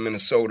Rochester,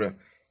 Minnesota.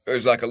 It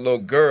was like a little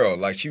girl.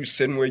 Like, she was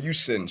sitting where you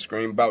sitting,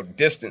 screaming about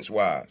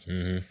distance-wise.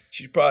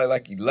 She's probably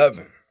like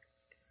 11.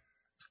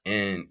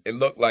 And it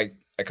looked like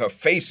like her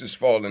face is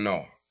falling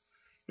off.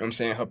 You know what I'm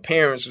saying? Her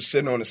parents are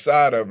sitting on the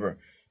side of her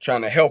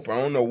trying to help her.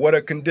 I don't know what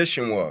her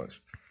condition was.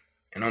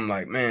 And I'm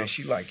like, man,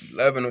 she like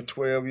 11 or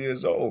 12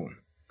 years old.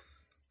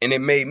 And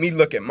it made me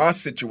look at my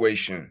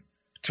situation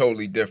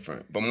totally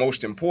different. But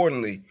most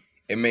importantly,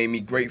 it made me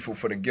grateful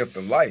for the gift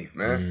of life,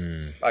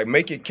 man. Like,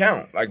 make it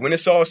count. Like, when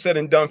it's all said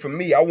and done for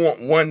me, I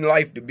want one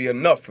life to be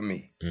enough for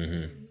me.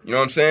 You know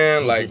what I'm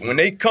saying? Like, when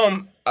they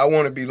come, I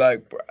want to be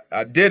like,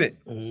 I did it.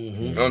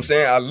 You know what I'm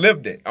saying? I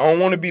lived it. I don't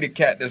want to be the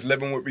cat that's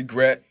living with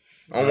regret.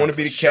 I don't want to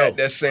be the cat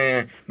that's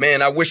saying,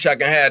 man, I wish I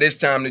could have this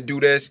time to do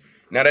this.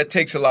 Now, that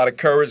takes a lot of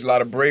courage, a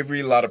lot of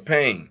bravery, a lot of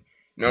pain.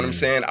 You know what I'm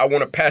saying? I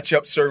want to patch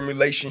up certain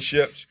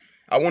relationships.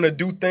 I want to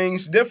do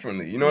things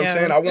differently. You know what I'm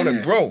saying? I want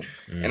to grow.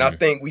 And I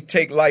think we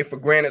take life for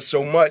granted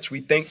so much.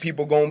 We think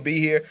people going to be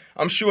here.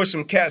 I'm sure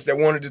some cats that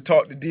wanted to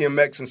talk to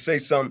DMX and say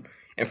something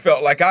and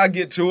felt like I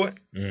get to it.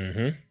 You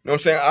know what I'm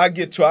saying? I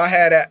get to it. I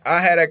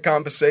had that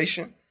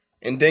conversation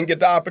and didn't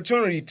get the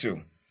opportunity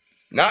to.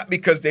 Not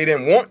because they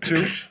didn't want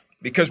to,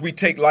 because we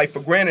take life for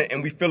granted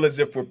and we feel as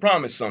if we're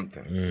promised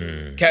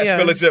something. Cats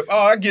feel as if,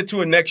 I get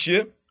to it next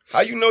year.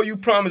 How you know you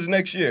promised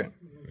next year?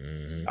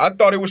 I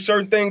thought it was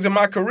certain things in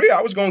my career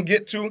I was going to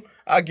get to.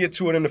 I'll get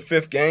to it in the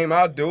 5th game.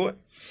 I'll do it.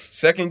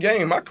 2nd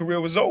game, my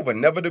career was over,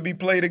 never to be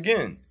played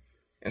again.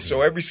 And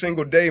so every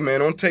single day, man,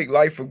 don't take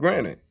life for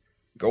granted.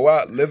 Go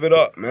out, live it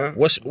up, man.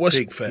 What's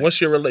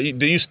your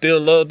do you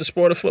still love the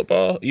sport of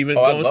football? Even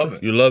I love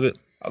it. You love it?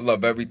 I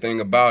love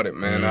everything about it,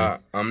 man.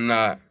 I'm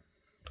not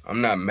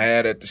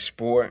mad at the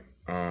sport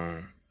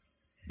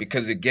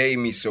because it gave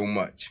me so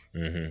much.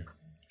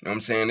 You know what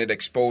I'm saying? It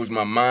exposed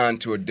my mind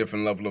to a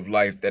different level of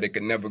life that it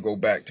could never go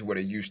back to what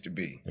it used to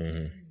be.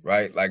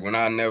 Right? Like, when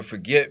I never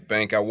forget,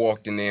 Bank, I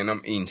walked in there and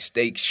I'm eating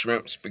steak,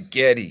 shrimp,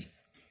 spaghetti.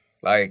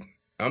 Like,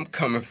 I'm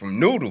coming from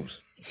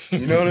noodles.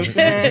 You know what I'm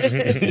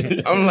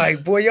saying? I'm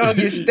like, boy, y'all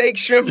get steak,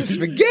 shrimp, and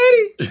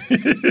spaghetti?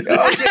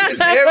 Y'all get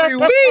this every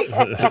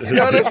week. You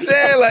know what I'm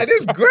saying? Like,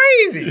 this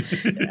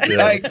gravy.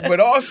 Like, but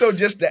also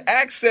just the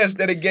access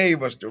that it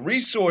gave us, the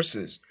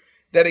resources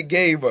that it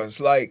gave us,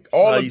 like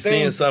all the things. You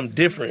seeing something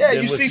different. Yeah,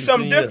 you see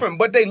something different,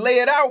 but they lay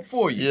it out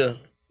for you. Yeah. You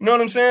know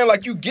what I'm saying?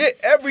 Like, you get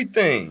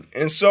everything.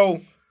 And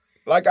so,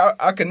 like,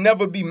 I could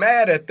never be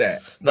mad at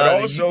that.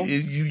 But also,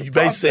 you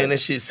basically saying that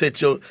shit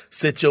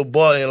set your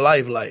bar in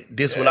life, like,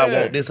 this what I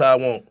want, this how I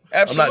want.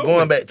 Absolutely. I'm not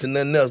going back to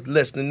nothing else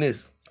less than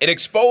this. It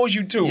exposed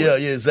you to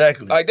it. Yeah,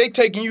 exactly. Like, they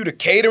taking you to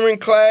catering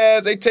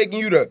class, they taking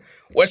you to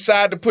what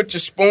side to put your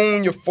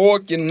spoon, your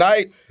fork, your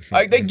knife.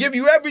 Like, they give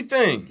you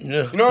everything.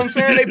 Yeah. You know what I'm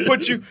saying? They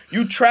put you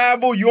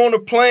travel, you on a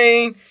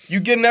plane,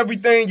 you getting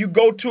everything, you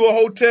go to a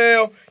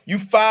hotel, you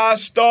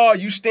 5-star,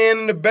 you staying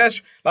in the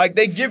best. Like,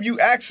 they give you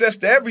access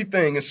to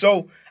everything. And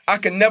so I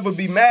could never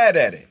be mad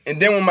at it.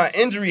 And then when my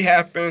injury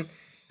happened,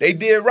 they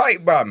did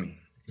right by me.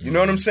 You know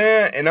what I'm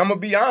saying? And I'm going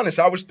to be honest,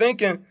 I was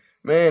thinking,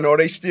 man, are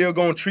they still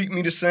going to treat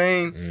me the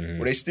same?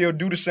 Will they still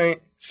do the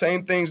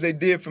same things they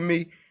did for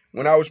me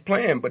when I was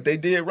playing? But they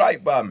did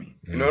right by me.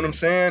 You know what I'm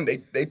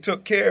saying? They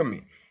took care of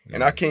me.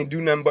 And I can't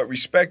do nothing but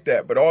respect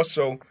that. But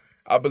also,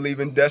 I believe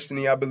in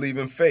destiny. I believe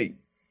in fate.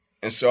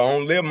 And so I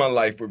don't live my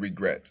life with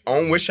regrets. I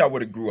don't wish I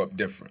would have grew up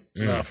different.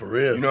 Nah, for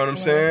real. You know what I'm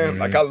saying?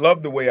 Like, I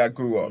love the way I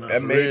grew up.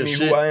 That made me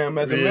who I am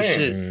as a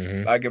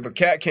man. Like, if a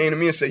cat came to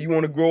me and said, you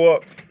want to grow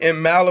up in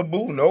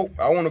Malibu? Nope.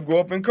 I want to grow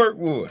up in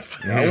Kirkwood.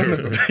 I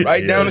want to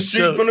right down the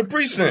street from the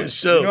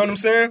precinct. You know what I'm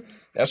saying?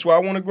 That's where I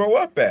want to grow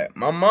up at.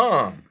 My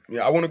mom.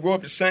 I want to grow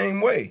up the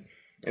same way.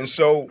 And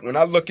so when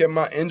I look at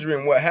my injury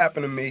and what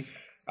happened to me,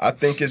 I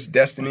think it's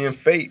destiny and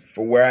fate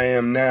for where I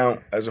am now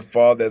as a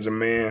father, as a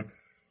man,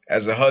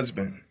 as a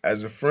husband,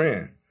 as a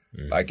friend.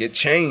 Like, it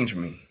changed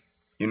me,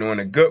 you know, in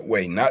a good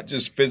way, not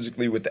just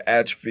physically with the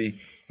atrophy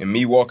and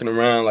me walking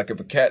around. Like, if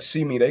a cat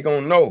see me, they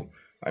gonna know,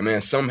 like,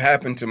 man, something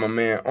happened to my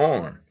man's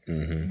arm.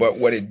 But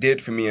what it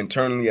did for me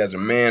internally as a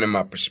man and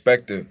my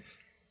perspective,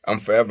 I'm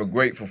forever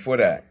grateful for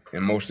that.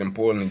 And most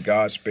importantly,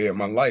 God spared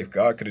my life.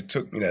 God could have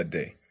took me that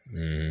day,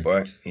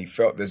 but he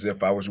felt as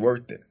if I was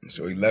worth it. And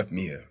so he left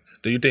me here.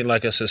 Do you think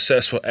like a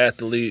successful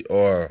athlete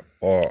or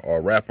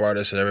rap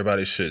artist,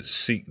 everybody should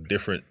seek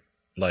different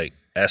like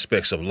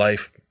aspects of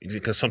life?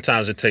 Because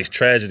sometimes it takes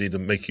tragedy to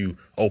make you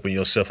open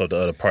yourself up to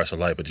other parts of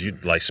life. But you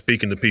like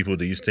speaking to people,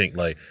 do you think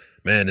like,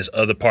 man, there's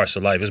other parts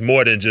of life. It's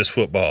more than just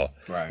football.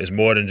 Right. It's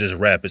more than just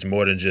rap. It's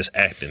more than just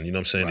acting. You know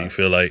what I'm saying? Do you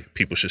feel like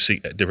people should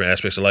seek different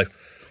aspects of life?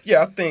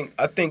 Yeah, I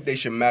think they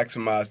should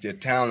maximize their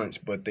talents,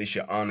 but they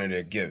should honor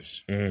their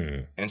gifts.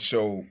 And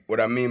so what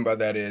I mean by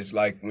that is,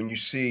 like, when you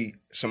see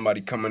somebody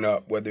coming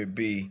up, whether it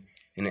be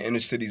in the inner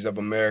cities of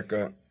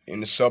America, in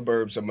the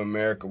suburbs of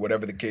America,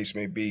 whatever the case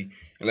may be,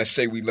 and let's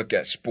say we look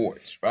at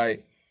sports,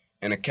 right?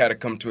 And a cat will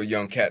come to a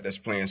young cat that's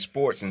playing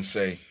sports and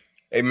say,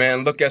 hey,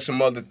 man, look at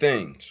some other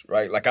things,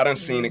 right? Like, I done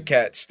seen a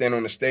cat stand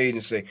on the stage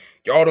and say,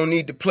 y'all don't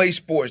need to play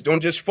sports.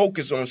 Don't just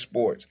focus on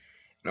sports.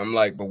 And I'm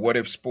like, but what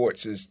if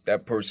sports is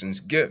that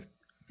person's gift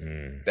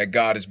that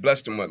God has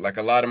blessed them with? Like,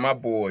 a lot of my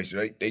boys,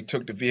 right? They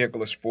took the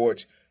vehicle of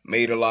sports,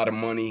 made a lot of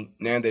money.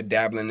 Now they're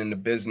dabbling in the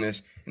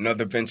business and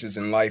other ventures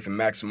in life and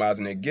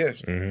maximizing their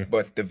gifts.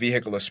 But the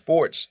vehicle of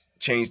sports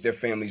changed their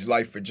family's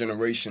life for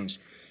generations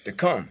to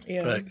come.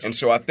 Yeah. Right. And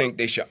so I think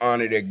they should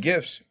honor their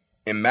gifts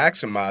and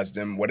maximize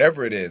them,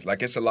 whatever it is.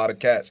 Like, it's a lot of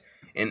cats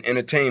in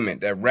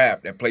entertainment that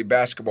rap, that play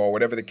basketball,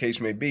 whatever the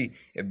case may be.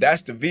 If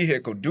that's the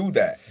vehicle, do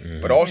that.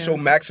 But also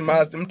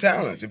maximize them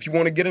talents. If you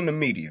want to get in the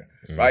media,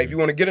 right? If you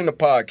want to get in the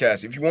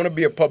podcast, if you want to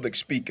be a public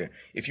speaker,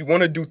 if you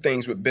want to do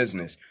things with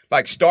business,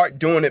 like, start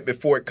doing it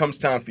before it comes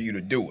time for you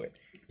to do it.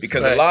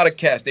 Because a lot of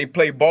cats, they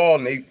play ball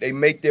and they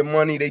make their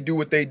money, they do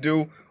what they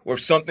do. Or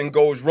if something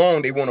goes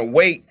wrong, they want to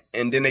wait,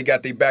 and then they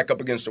got their back up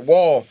against the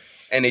wall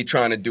and they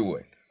trying to do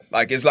it.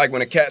 Like, it's like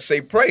when a cat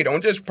say pray.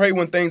 Don't just pray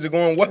when things are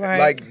going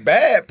like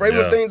bad. Pray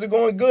when things are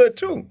going good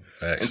too.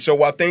 And so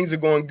while things are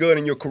going good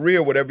in your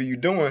career, whatever you're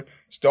doing,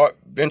 start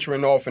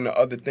venturing off into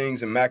other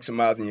things and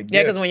maximizing your gifts.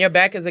 Yeah, because when your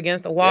back is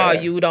against the wall,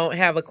 you don't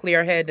have a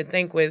clear head to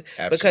think with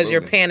because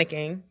you're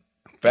panicking.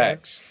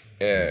 Facts.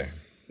 Yeah.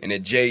 And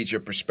it jades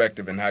your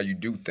perspective and how you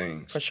do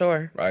things. For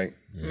sure. Right?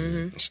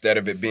 Instead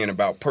of it being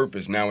about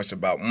purpose, now it's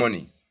about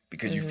money.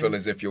 Because you feel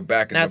as if your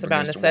back is up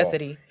against the wall.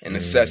 And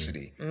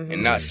necessity.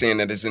 And not saying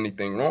that there's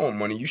anything wrong with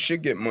money. You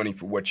should get money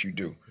for what you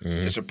do.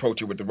 Just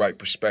approach it with the right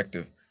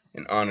perspective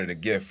and honor the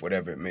gift,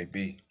 whatever it may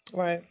be.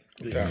 Right.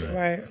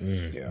 Right.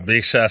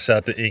 Big shouts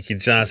out to Inky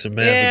Johnson,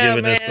 man,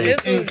 for giving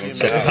us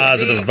some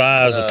positive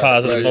vibes and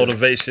positive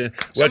motivation.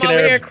 I'm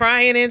over here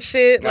crying and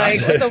shit. Like,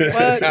 what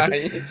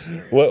the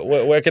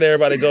fuck? Where can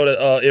everybody go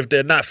to if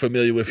they're not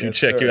familiar with you?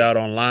 Check you out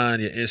online,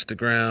 your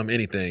Instagram,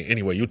 anything,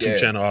 anyway, YouTube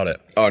channel, all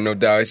that. Oh, no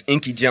doubt. It's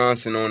Inky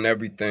Johnson on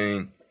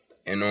everything,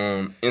 and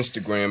on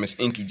Instagram it's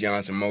Inky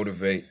Johnson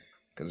Motivate.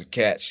 Because a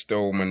cat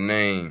stole my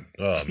name.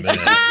 Oh, man.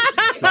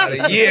 About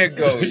a year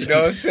ago, you know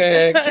what I'm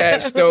saying?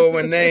 Cat stole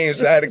my name,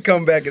 so I had to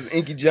come back as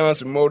Inky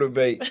Johnson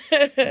Motivate.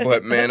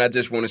 But, man, I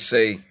just want to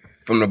say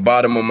from the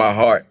bottom of my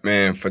heart,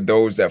 man, for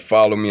those that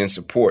follow me and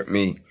support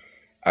me,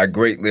 I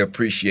greatly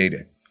appreciate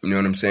it. You know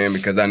what I'm saying?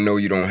 Because I know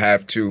you don't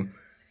have to,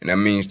 and that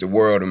means the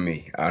world to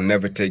me. I'll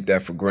never take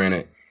that for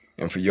granted.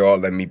 And for y'all,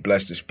 let me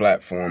bless this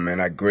platform,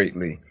 man. I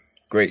greatly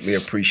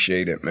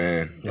appreciate it,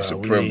 man. It's a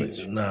privilege.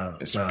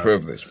 It's a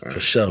privilege, man.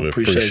 For sure.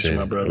 Appreciate you,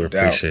 my brother. We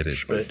appreciate it.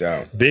 No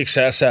doubt. Big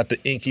shouts out to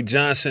Inky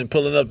Johnson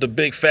pulling up the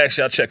Big Facts.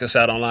 Y'all check us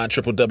out online,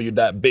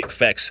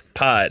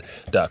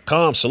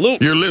 www.bigfactspod.com.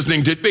 Salute. You're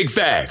listening to Big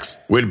Facts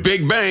with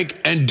Big Bank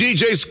and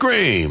DJ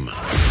Scream.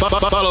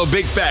 Follow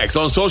Big Facts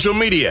on social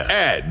media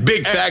at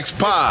Big Facts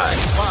Pod.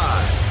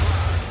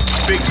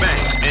 Big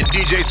Bank and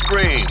DJ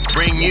Scream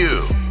bring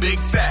you Big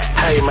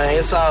Facts. Hey, man,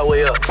 it's all the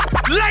way up.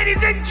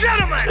 Ladies and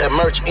gentlemen. That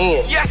merch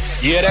in.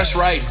 Yes. Yeah, that's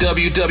right.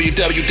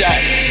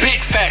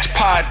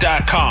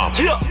 www.bigfactspod.com.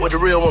 Yeah, with the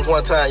real ones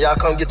one time. Y'all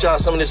come get y'all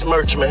some of this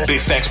merch, man.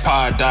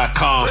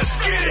 Bigfactspod.com. Let's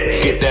get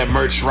it. Get that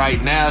merch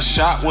right now.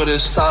 Shop with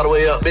us. It's all the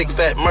way up. Big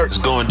Fat merch. It's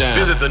going down.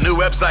 Visit the new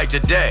website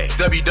today.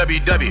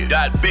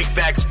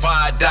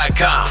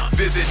 www.bigfactspod.com.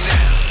 Visit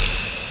now.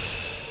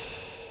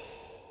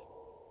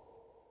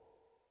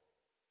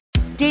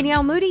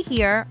 Danielle Moody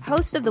here,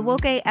 host of the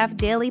Woke AF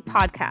Daily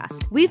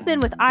podcast. We've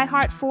been with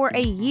iHeart for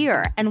a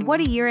year, and what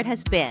a year it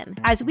has been.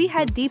 As we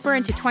head deeper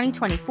into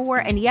 2024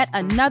 and yet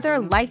another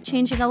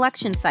life-changing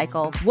election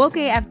cycle, Woke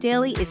AF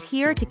Daily is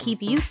here to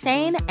keep you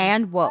sane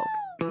and woke.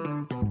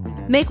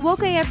 Make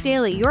Woke AF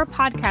Daily your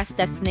podcast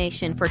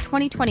destination for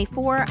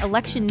 2024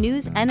 election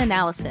news and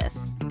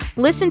analysis.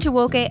 Listen to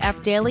Woke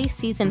AF Daily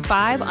Season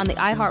 5 on the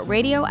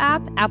iHeartRadio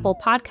app, Apple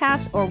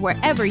Podcasts, or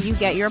wherever you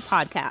get your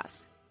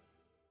podcasts.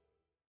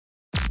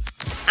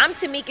 I'm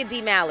Tamika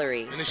D.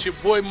 Mallory. And it's your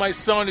boy, my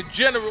son, the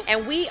General.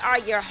 And we are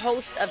your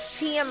hosts of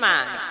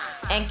TMI.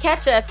 And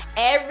catch us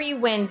every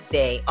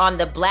Wednesday on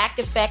the Black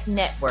Effect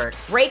Network,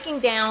 breaking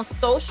down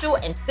social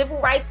and civil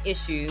rights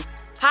issues,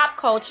 pop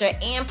culture,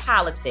 and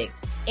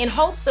politics in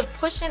hopes of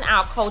pushing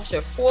our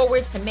culture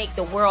forward to make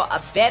the world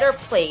a better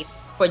place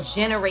for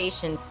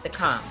generations to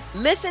come.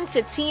 Listen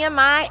to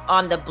TMI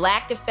on the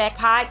Black Effect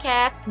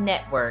Podcast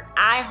Network,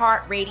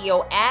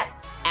 iHeartRadio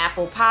app,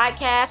 Apple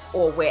Podcasts,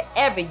 or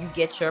wherever you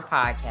get your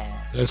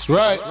podcasts. That's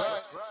right.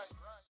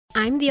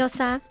 I'm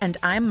Diosa. And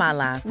I'm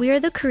Mala. We are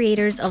the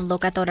creators of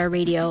Locatora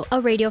Radio,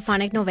 a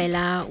radiophonic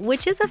novela,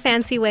 which is a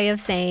fancy way of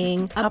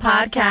saying a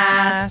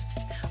podcast.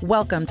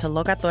 Welcome to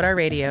Locatora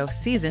Radio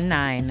Season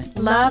 9.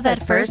 Love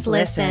at first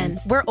listen.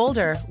 We're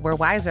older, we're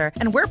wiser,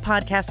 and we're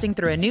podcasting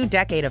through a new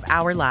decade of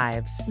our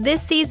lives.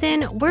 This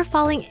season, we're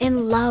falling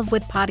in love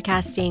with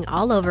podcasting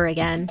all over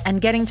again.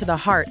 And getting to the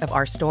heart of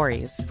our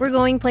stories. We're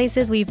going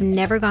places we've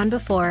never gone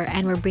before,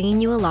 and we're bringing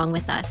you along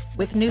with us.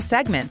 With new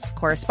segments,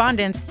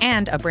 correspondence,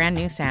 and a brand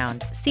new sound.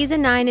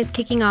 Season 9 is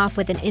kicking off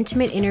with an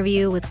intimate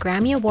interview with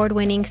Grammy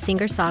Award-winning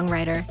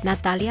singer-songwriter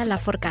Natalia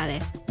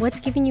Lafourcade.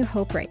 What's giving you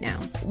hope right now?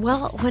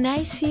 Well, when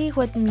I see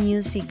what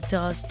music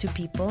does to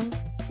people,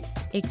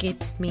 it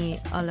gives me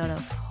a lot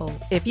of hope.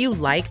 If you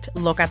liked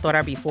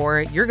Locatora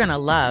before, you're going to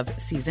love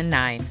Season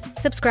 9.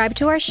 Subscribe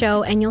to our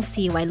show and you'll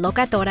see why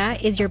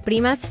Locatora is your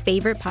prima's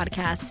favorite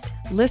podcast.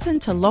 Listen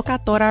to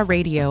Locatora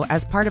Radio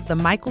as part of the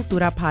My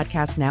Cultura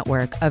Podcast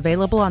Network,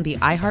 available on the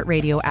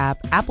iHeartRadio app,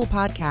 Apple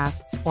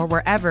Podcasts, or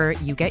wherever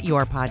you get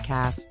your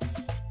podcasts.